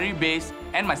my curry base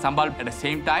and my sambal at the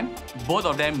same time. Both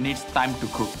of them needs time to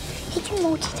cook. He can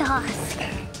multitask.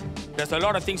 There's a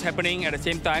lot of things happening at the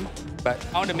same time, but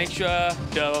I want to make sure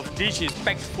the dish is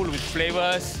packed full with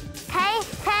flavors.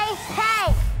 Taste, taste,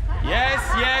 taste. Yes,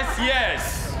 yes,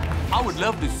 yes. I would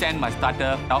love to send my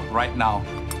starter out right now,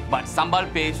 but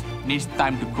sambal paste needs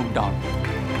time to cook down.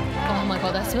 Oh my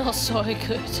God, that smells so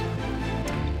good.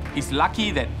 It's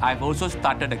lucky that I've also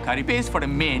started the curry paste for the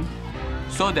main,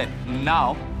 so that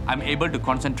now I'm able to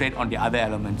concentrate on the other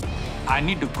elements. I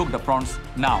need to cook the prawns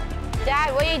now.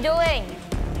 Dad, what are you doing?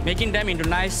 Making them into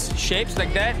nice shapes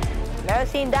like that. Never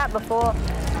seen that before.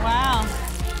 Wow.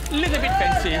 Little bit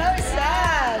fancy.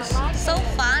 So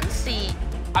fancy.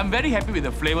 I'm very happy with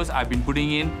the flavors I've been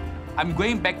putting in. I'm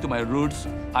going back to my roots.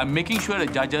 I'm making sure the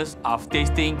judges are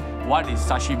tasting what is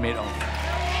sashi made of.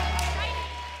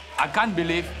 I can't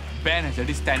believe Ben has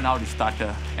already stand out his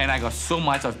starter, and I got so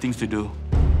much of things to do.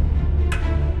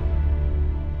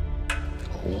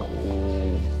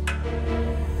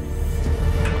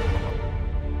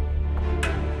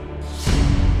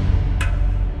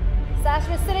 Sash,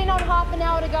 we're sitting on half an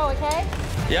hour to go, okay?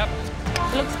 Yep.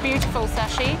 It looks beautiful,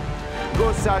 Sashi.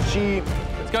 Go, Sashi.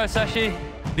 Let's go, Sashi.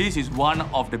 This is one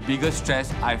of the biggest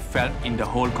stress I've felt in the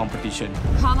whole competition.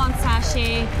 Come on,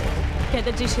 Sashi. Get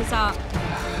the dishes up.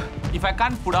 If I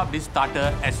can't put up this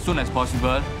starter as soon as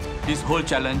possible, this whole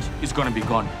challenge is going to be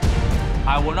gone.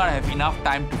 I will not have enough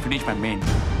time to finish my main.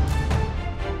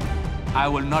 I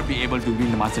will not be able to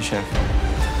win the MasterChef.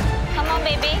 Come on,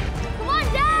 baby. Come on,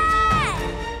 Dad!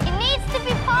 It needs to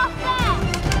be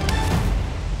perfect.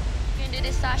 You can do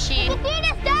this, Sashi. You can do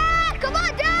this, Dad! Come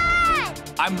on,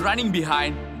 Dad! I'm running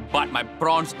behind, but my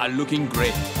prawns are looking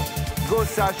great. Go,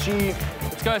 Sashi.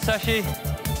 Let's go, Sashi.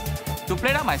 To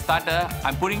plate up my starter,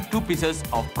 I'm putting 2 pieces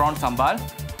of prawn sambal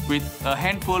with a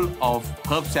handful of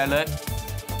herb salad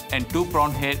and 2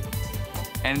 prawn head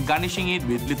and garnishing it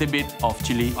with a little bit of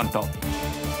chili on top.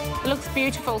 Looks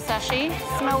beautiful, Sashi.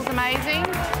 Smells amazing.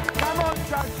 Come on,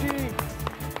 Sashi.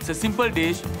 It's a simple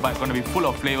dish, but going to be full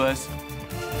of flavors.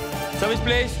 Service,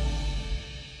 please.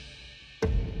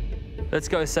 Let's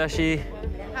go, Sashi.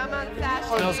 Come on,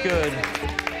 Sashi. Smells good.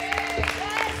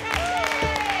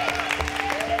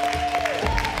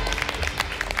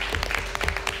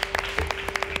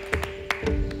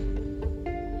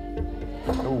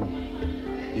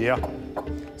 Yeah.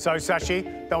 So, Sashi,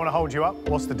 don't want to hold you up.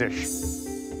 What's the dish?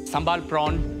 Sambal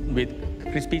prawn with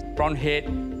crispy prawn head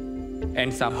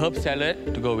and some herb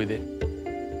salad to go with it.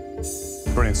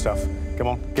 Brilliant stuff. Come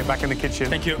on, get back in the kitchen.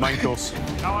 Thank you. Main course.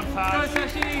 Come on,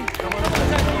 Sashi. Come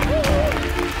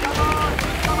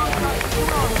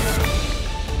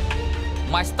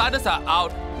on. My starters are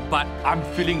out, but I'm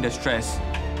feeling the stress.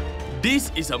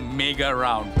 This is a mega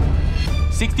round.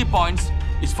 60 points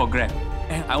is for grab.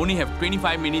 And I only have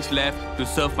 25 minutes left to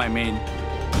serve my main.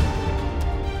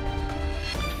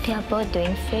 They are both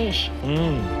doing fish.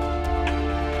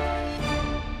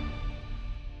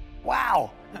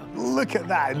 Wow, look at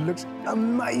that. It looks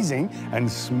amazing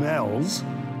and smells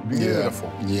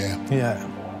beautiful. Yeah. Yeah.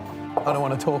 I don't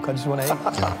want to talk, I just want to eat.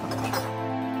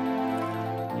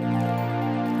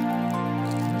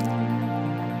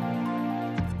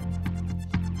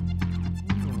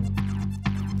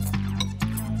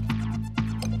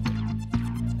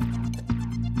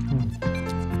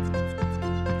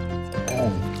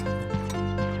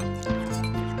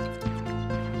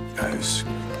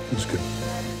 It's good.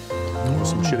 Got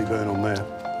some chili burn on there.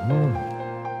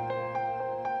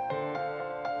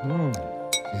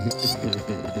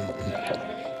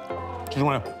 Just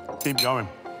want to keep going.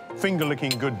 Finger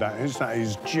licking good, that is. That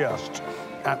is just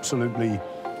absolutely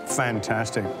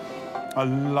fantastic. I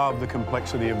love the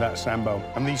complexity of that sambo.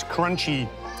 And these crunchy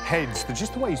heads,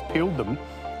 just the way he's peeled them.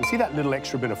 You see that little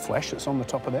extra bit of flesh that's on the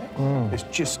top of there? It's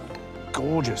just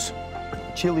gorgeous.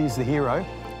 Chili is the hero.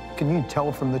 Can you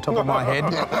tell from the top of my head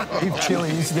if chili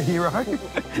is the hero?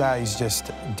 That is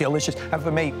just delicious. And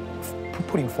for me,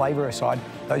 putting flavour aside,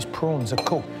 those prawns are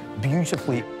cooked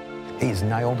beautifully. He's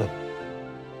nailed it.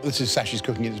 This is Sashi's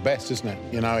cooking at its best, isn't it?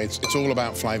 You know, it's all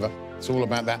about flavour. It's all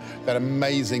about that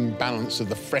amazing balance of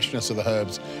the freshness of the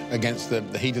herbs against the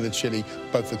heat of the chili,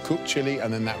 both the cooked chili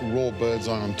and then that raw bird's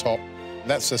eye on top.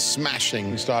 That's a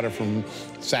smashing starter from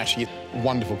Sashi.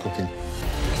 Wonderful cooking.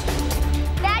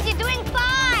 Dad, you're doing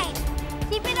fine.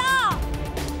 Keep it up.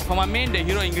 For my main, the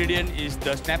hero ingredient is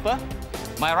the snapper.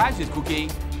 My rice is cooking.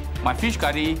 My fish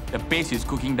curry, the paste is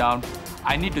cooking down.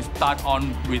 I need to start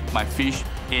on with my fish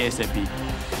ASAP.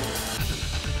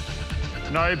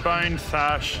 No bone,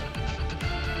 Sash.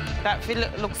 That fillet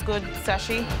looks good,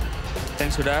 Sashi.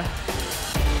 Thanks, Sudha.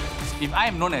 If I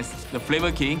am known as the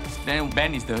flavor king, then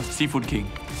Ben is the seafood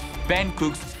king. Ben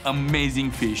cooks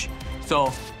amazing fish.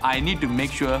 So I need to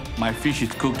make sure my fish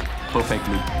is cooked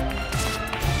perfectly.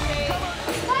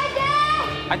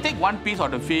 I take one piece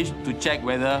of the fish to check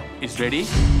whether it's ready.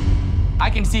 I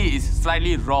can see it's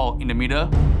slightly raw in the middle.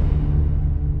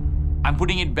 I'm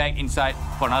putting it back inside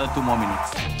for another 2 more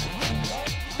minutes.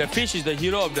 The fish is the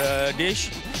hero of the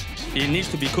dish. It needs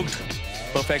to be cooked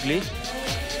perfectly.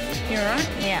 You all right?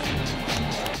 Yeah.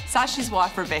 Sashi's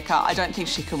wife, Rebecca, I don't think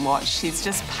she can watch. She's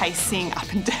just pacing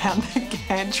up and down the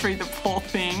gantry, the poor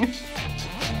thing. You've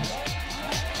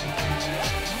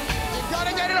got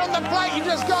to get it on the plate. You've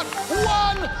just got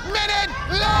 1 minute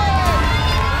left.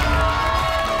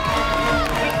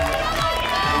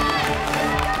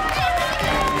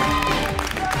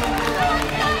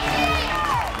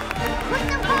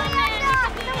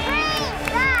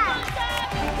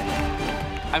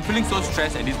 I'm feeling so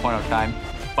stressed at this point of time,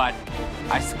 but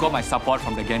I got my support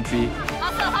from the gantry.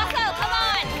 Hustle, hustle, come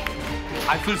on.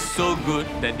 I feel so good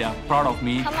that they are proud of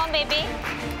me. Come on, baby.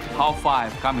 How far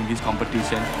I've come in this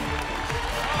competition.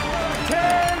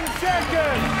 10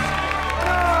 seconds.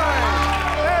 9,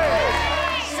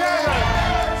 8, 7,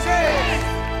 6,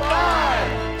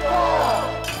 5, 4,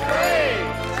 3,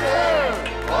 2,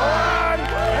 1.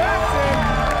 That's it.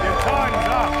 Your time's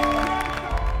up.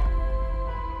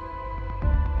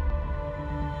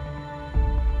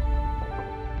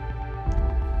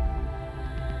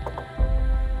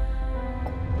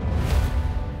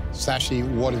 Sashi,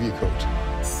 what have you cooked?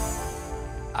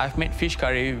 I've made fish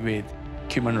curry with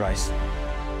cumin rice.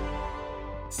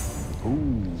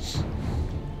 Ooh.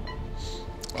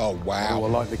 Oh, wow. Oh, I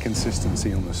like the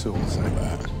consistency on the sauce. Like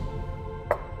that.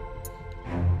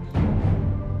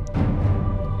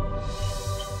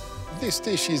 This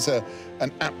dish is an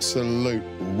absolute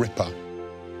ripper.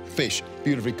 fish,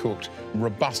 beautifully cooked,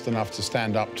 robust enough to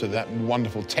stand up to that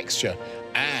wonderful texture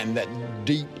and that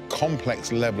deep,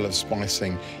 complex level of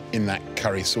spicing in that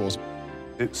curry sauce.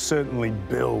 It certainly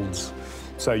builds.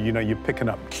 So, you know, you're picking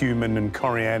up cumin and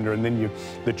coriander, and then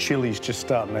the chili's just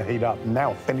starting to heat up.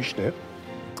 Now I've finished it.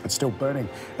 It's still burning,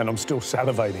 and I'm still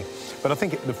salivating. But I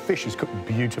think the fish is cooked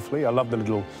beautifully. I love the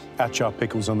little achar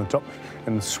pickles on the top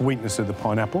and the sweetness of the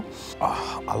pineapple.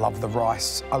 Oh, I love the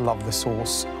rice. I love the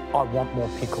sauce. I want more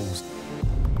pickles.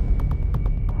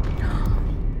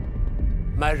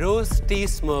 My roast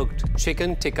tea-smoked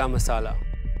chicken tikka masala.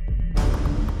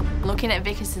 Looking at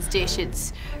Vicus's dish,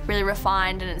 it's really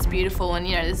refined and it's beautiful, and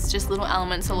you know, there's just little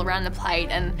elements all around the plate,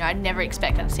 and you know, I'd never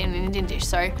expect that to see an Indian dish.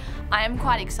 So I am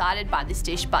quite excited by this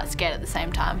dish, but scared at the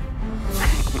same time.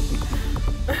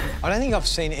 I don't think I've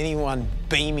seen anyone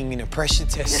beaming in a pressure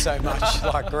test so much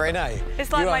like Renee.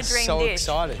 It's like you my are dream so dish.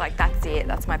 excited. Like, that's it.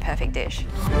 That's my perfect dish.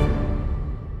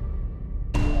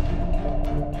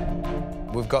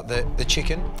 We've got the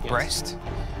chicken breast,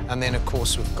 and then, of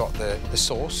course, we've got the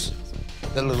sauce,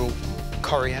 the little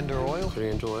coriander oil.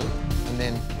 And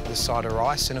then the side of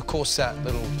rice, and, of course, that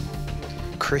little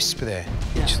crisp there,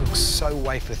 which looks so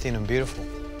wafer thin and beautiful.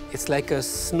 It's like a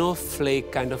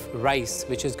snowflake kind of rice,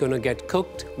 which is going to get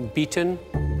cooked, beaten,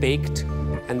 baked,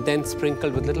 and then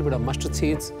sprinkled with a little bit of mustard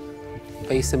seeds.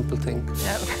 Very simple thing.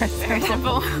 Yep, very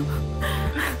simple.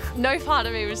 No part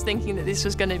of me was thinking that this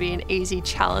was going to be an easy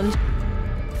challenge.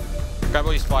 Grab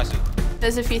all your spices.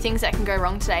 There's a few things that can go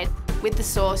wrong today. With the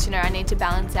sauce, you know, I need to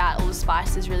balance out all the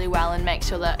spices really well and make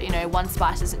sure that, you know, one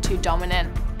spice isn't too dominant.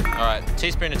 All right,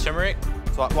 teaspoon of turmeric.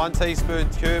 It's like 1 teaspoon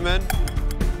cumin.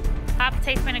 Half a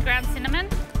teaspoon of ground cinnamon.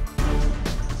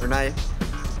 Renee,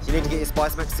 you need to get your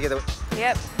spice mix together.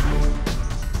 Yep.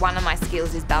 One of my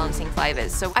skills is balancing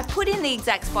flavours. So I put in the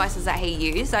exact spices that he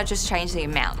used, I just changed the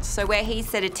amount. So where he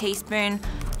said a teaspoon,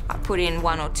 I put in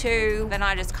 1 or 2, then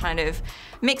I just kind of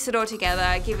mix it all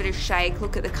together, give it a shake,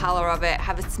 look at the colour of it,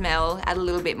 have a smell, add a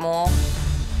little bit more.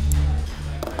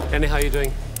 Renee, how are you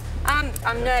doing?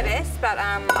 I'm nervous, but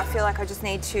I feel like I just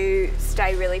need to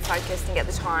stay really focused and get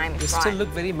the time You right. still look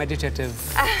very meditative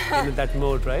in that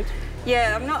mode, right?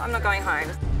 Yeah, I'm not going home.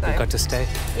 So. You've got to stay.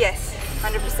 Yes,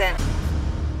 100%.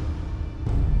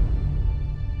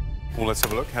 Well, let's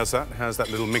have a look. How's that? How's that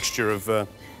little mixture of...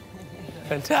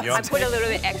 Fantastic. I put a little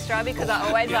bit extra because I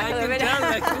always like a little bit.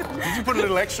 Did you put a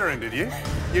little extra in, did you?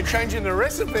 You're changing the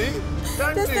recipe.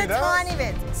 Don't Just do a that. tiny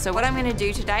bit. So what I'm going to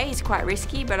do today is quite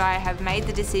risky, but I have made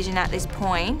the decision at this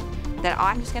point that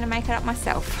I'm just going to make it up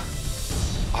myself.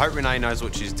 I hope Renee knows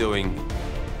what she's doing.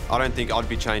 I don't think I'd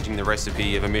be changing the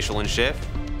recipe of a Michelin chef.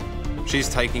 She's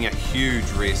taking a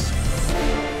huge risk.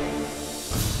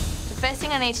 The first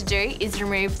thing I need to do is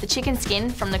remove the chicken skin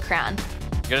from the crown.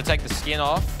 You're gonna take the skin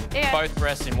off, both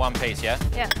breasts in one piece, yeah?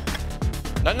 Yeah.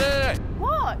 No, no, no, no.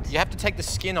 What? You have to take the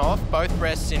skin off, both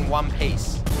breasts in one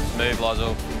piece. Smooth,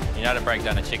 Lozzle. You know how to break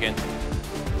down a chicken.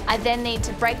 I then need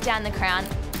to break down the crown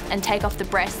and take off the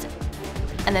breast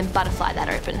and then butterfly that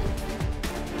open.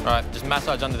 All right, just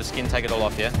massage under the skin, take it all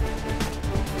off, yeah?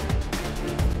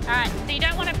 All right, so you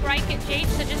don't want to break it, Jeej,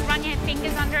 so just run your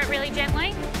fingers under it really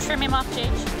gently. Trim him off,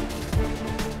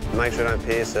 Jeej. Make sure I don't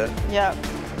pierce it. Yep.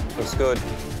 Looks good.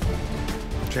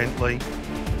 Gently.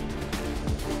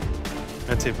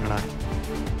 That's it, Renee.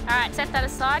 All right, set that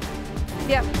aside.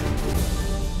 Yep.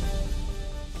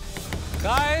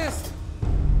 Guys,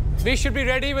 we should be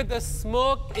ready with the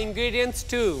smoked ingredients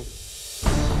too.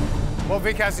 What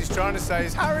Vikas is trying to say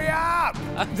is, hurry up!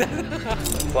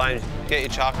 Flame. Get your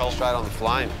charcoal straight on the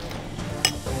flame.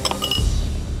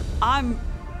 I'm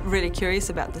really curious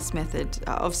about this method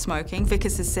of smoking.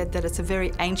 Vikas has said that it's a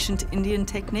very ancient Indian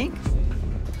technique.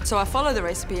 So I follow the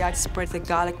recipe. I spread the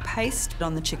garlic paste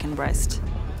on the chicken breast.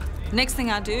 Next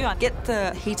thing I do, I get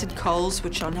the heated coals,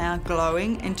 which are now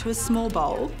glowing, into a small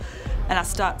bowl, and I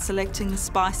start selecting the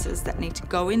spices that need to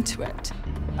go into it.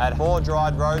 Add 4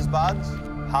 dried rosebuds,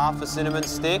 half a cinnamon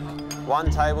stick,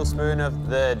 1 tablespoon of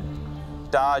the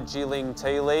Darjeeling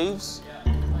tea leaves.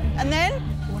 And then?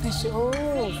 What is it?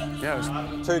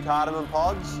 Oh. 2 cardamom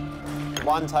pods,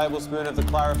 1 tablespoon of the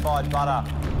clarified butter.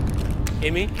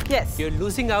 Amy? Yes? You're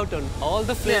losing out on all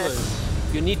the flavors.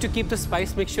 Yes. You need to keep the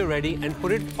spice mixture ready and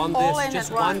put it on all this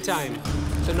just one time.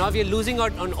 So now we're losing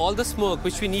out on all the smoke,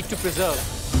 which we need to preserve.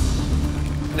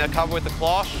 Now cover with the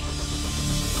cloche.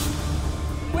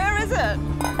 Where is it?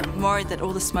 I'm worried that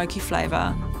all the smoky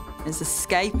flavour is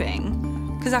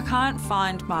escaping because I can't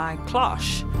find my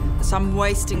cloche. So I'm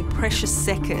wasting precious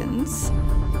seconds.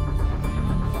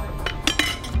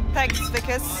 Thanks,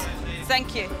 Vikas.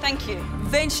 Thank you, thank you.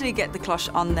 Eventually get the cloche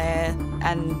on there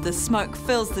and the smoke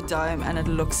fills the dome and it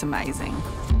looks amazing.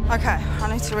 Okay,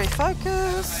 I need to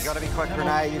refocus. You gotta be quick,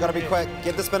 Renee. You gotta be quick.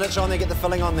 Get the spinach on there, get the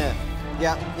filling on there.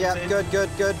 Yeah, good, good,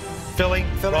 good. Filling,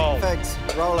 roll. Figs,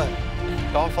 roll it.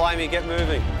 Don't flame me, get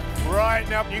moving. Right,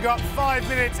 now you got 5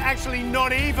 minutes, actually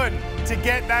not even, to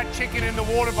get that chicken in the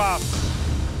water bath.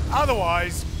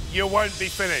 Otherwise, you won't be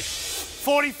finished.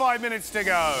 45 minutes to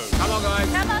go. Come on, guys.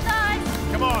 Come on,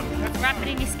 guys. Come on. Wrap it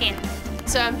in your skin.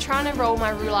 So I'm trying to roll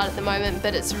my roulade at the moment,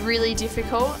 but it's really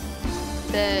difficult.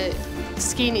 The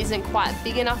skin isn't quite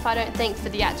big enough, I don't think, for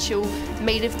the actual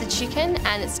meat of the chicken,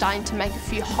 and it's starting to make a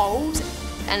few holes,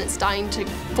 and it's starting to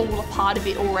fall apart a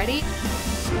bit already.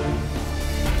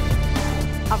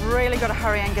 I've really got to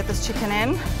hurry and get this chicken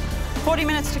in. 40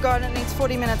 minutes to go and it needs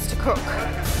 40 minutes to cook.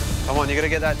 Come on, you gotta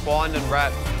get that twined and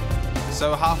wrapped.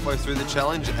 So we're halfway through the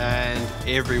challenge and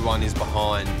everyone is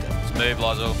behind. Smooth,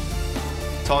 Lozzle.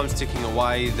 Time's ticking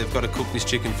away. They've got to cook this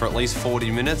chicken for at least 40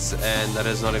 minutes and that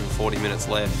is not even 40 minutes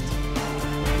left.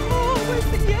 Oh, where's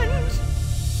the end?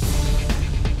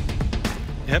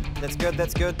 Yep. That's good,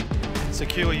 that's good.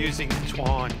 Secure using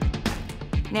twine.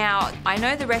 Now, I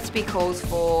know the recipe calls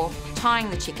for tying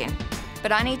the chicken,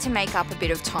 but I need to make up a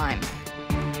bit of time.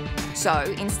 So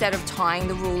instead of tying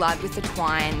the roulade with the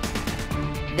twine,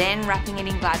 then wrapping it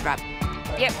in Glad Wrap.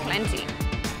 Yep, plenty.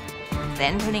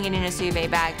 Then putting it in a sous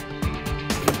vide bag.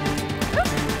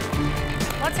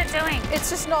 What's it doing? It's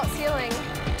just not sealing.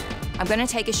 I'm going to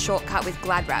take a shortcut with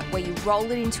Glad Wrap where you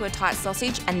roll it into a tight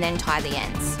sausage and then tie the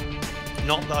ends.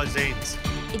 Not those ends.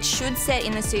 It should set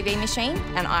in the sous vide machine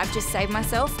and I've just saved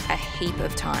myself a heap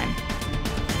of time.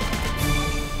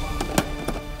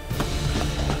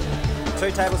 2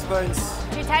 tablespoons.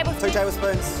 2 tablespoons. 2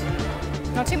 tablespoons.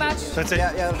 Not too much. That's it.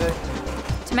 Yeah, that'll do.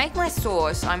 To make my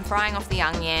sauce, I'm frying off the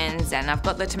onions and I've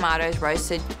got the tomatoes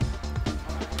roasted.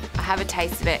 I have a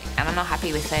taste of it and I'm not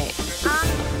happy with it.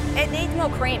 It needs more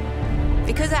cream.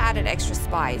 Because I added extra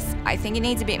spice, I think it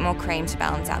needs a bit more cream to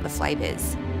balance out the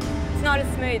flavours. It's not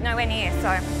as smooth, nowhere near,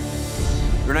 so.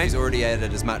 Renee's already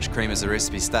added as much cream as the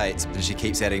recipe states, and she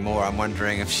keeps adding more. I'm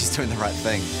wondering if she's doing the right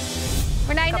thing.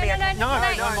 Renee, no,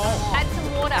 more. Add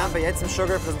some water. Can't be. Add some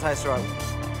sugar if it doesn't taste right.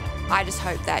 I just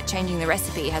hope that changing the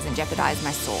recipe hasn't jeopardised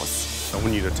my sauce. I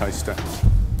want you to taste it.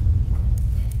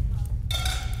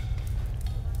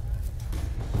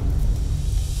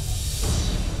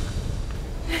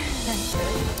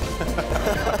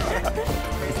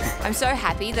 I'm so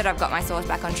happy that I've got my sauce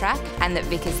back on track and that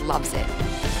Vickers loves it.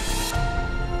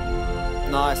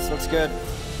 Nice, looks good.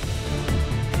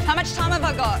 How much time have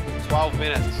I got? 12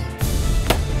 minutes.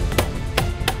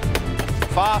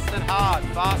 Fast and hard,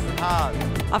 fast and hard.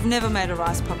 I've never made a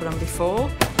rice papadum before.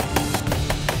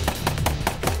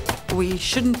 We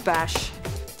shouldn't bash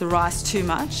the rice too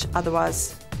much,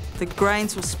 otherwise the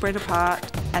grains will spread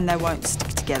apart and they won't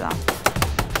stick together.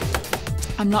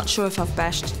 I'm not sure if I've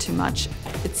bashed too much.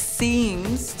 It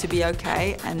seems to be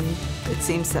okay, and it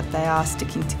seems that they are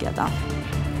sticking together.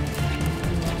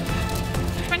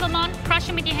 Sprinkle them on, crush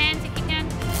them with your hands if you can.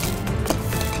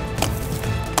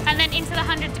 And then into the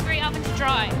 100-degree oven to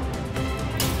dry.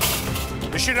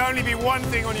 There should only be one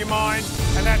thing on your mind,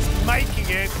 and that's making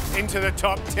it into the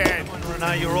top 10. Come on,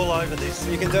 Renee, you're all over this.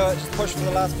 You can do it. Just push for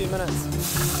the last few minutes.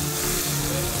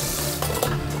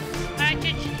 All right,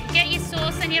 get your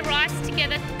sauce and your rice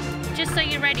together just so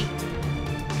you're ready.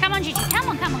 Come on, Gigi, come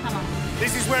on, come on, come on.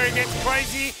 This is where it gets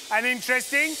crazy and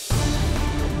interesting.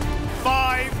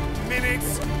 5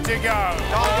 minutes to go.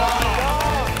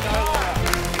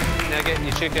 Now getting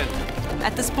your chicken.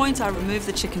 At this point, I remove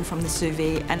the chicken from the sous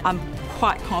vide, and I'm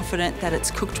quite confident that it's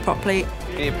cooked properly.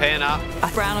 Get your pan up. I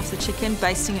brown off the chicken,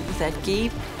 basting it with that ghee,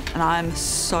 and I'm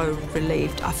so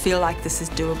relieved. I feel like this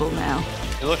is doable now.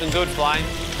 You're looking good, Flame.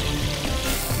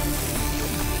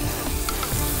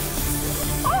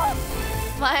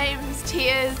 Flames,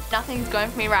 tears, nothing's going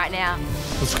for me right now.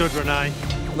 Looks good, Renee.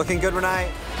 Looking good, Renee.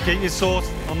 Get your sauce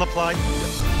on the plate.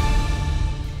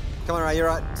 Come on, Renee, you're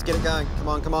right. Let's get it going. Come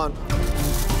on, come on.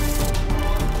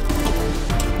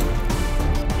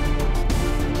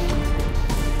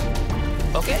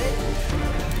 Okay.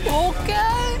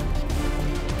 Okay.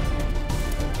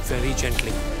 Very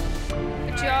gently.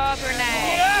 Good job,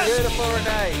 Renee. Yes. Beautiful,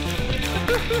 Renee.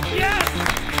 Yes.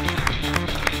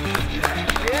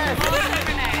 Yes.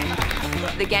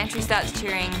 The gantry starts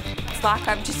cheering. It's like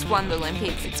I've just won the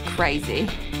Olympics. It's crazy.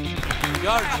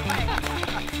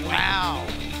 Wow.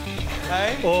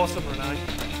 Hey? Awesome, Renee.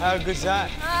 How good's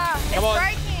that? Come on.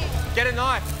 Breaking. Get a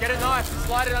knife,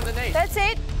 slide it underneath. That's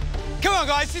it. Come on,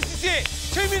 guys, this is it.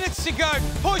 2 minutes to go.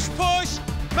 Push, push.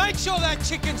 Make sure that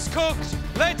chicken's cooked.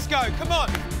 Let's go, come on.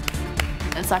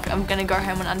 It's like I'm gonna go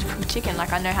home on undercooked chicken.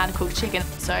 Like, I know how to cook chicken.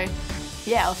 So,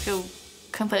 yeah, I'll feel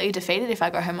completely defeated if I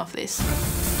go home off this.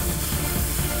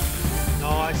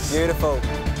 Nice. Beautiful.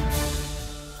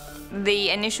 The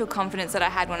initial confidence that I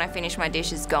had when I finished my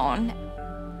dish is gone.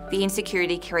 The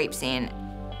insecurity creeps in.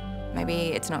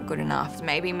 Maybe it's not good enough.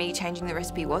 Maybe me changing the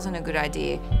recipe wasn't a good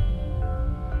idea.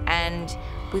 And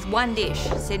with one dish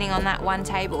sitting on that one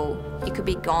table, it could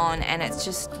be gone, and it's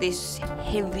just this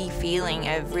heavy feeling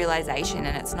of realisation,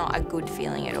 and it's not a good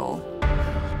feeling at all.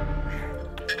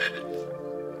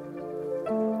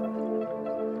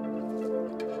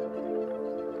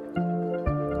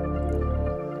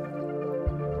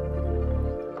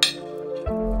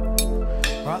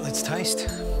 Right, let's taste.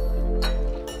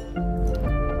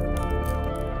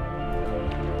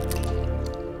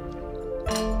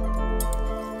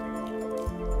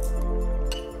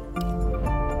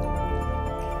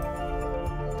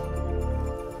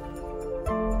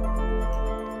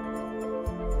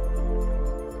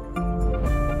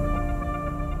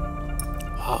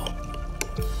 Wow.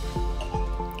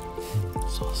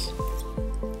 Sauce.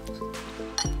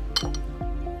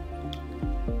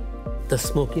 The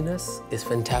smokiness is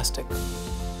fantastic.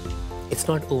 It's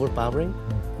not overpowering,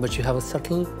 but you have a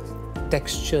subtle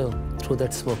texture through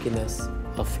that smokiness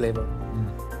of flavor.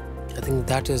 I think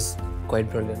that is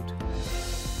quite brilliant.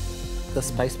 The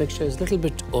spice mixture is a little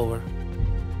bit over,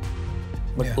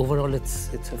 but overall it's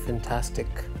a fantastic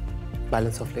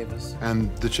balance of flavors.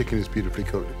 And the chicken is beautifully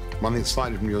cooked. One thing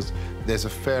slightly from yours, there's a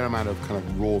fair amount of kind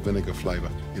of raw vinegar flavour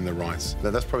in the rice.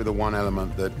 That's probably the one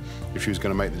element that if she was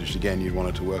going to make the dish again, you'd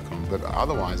want her to work on. But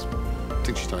otherwise, I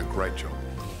think she's done a great job.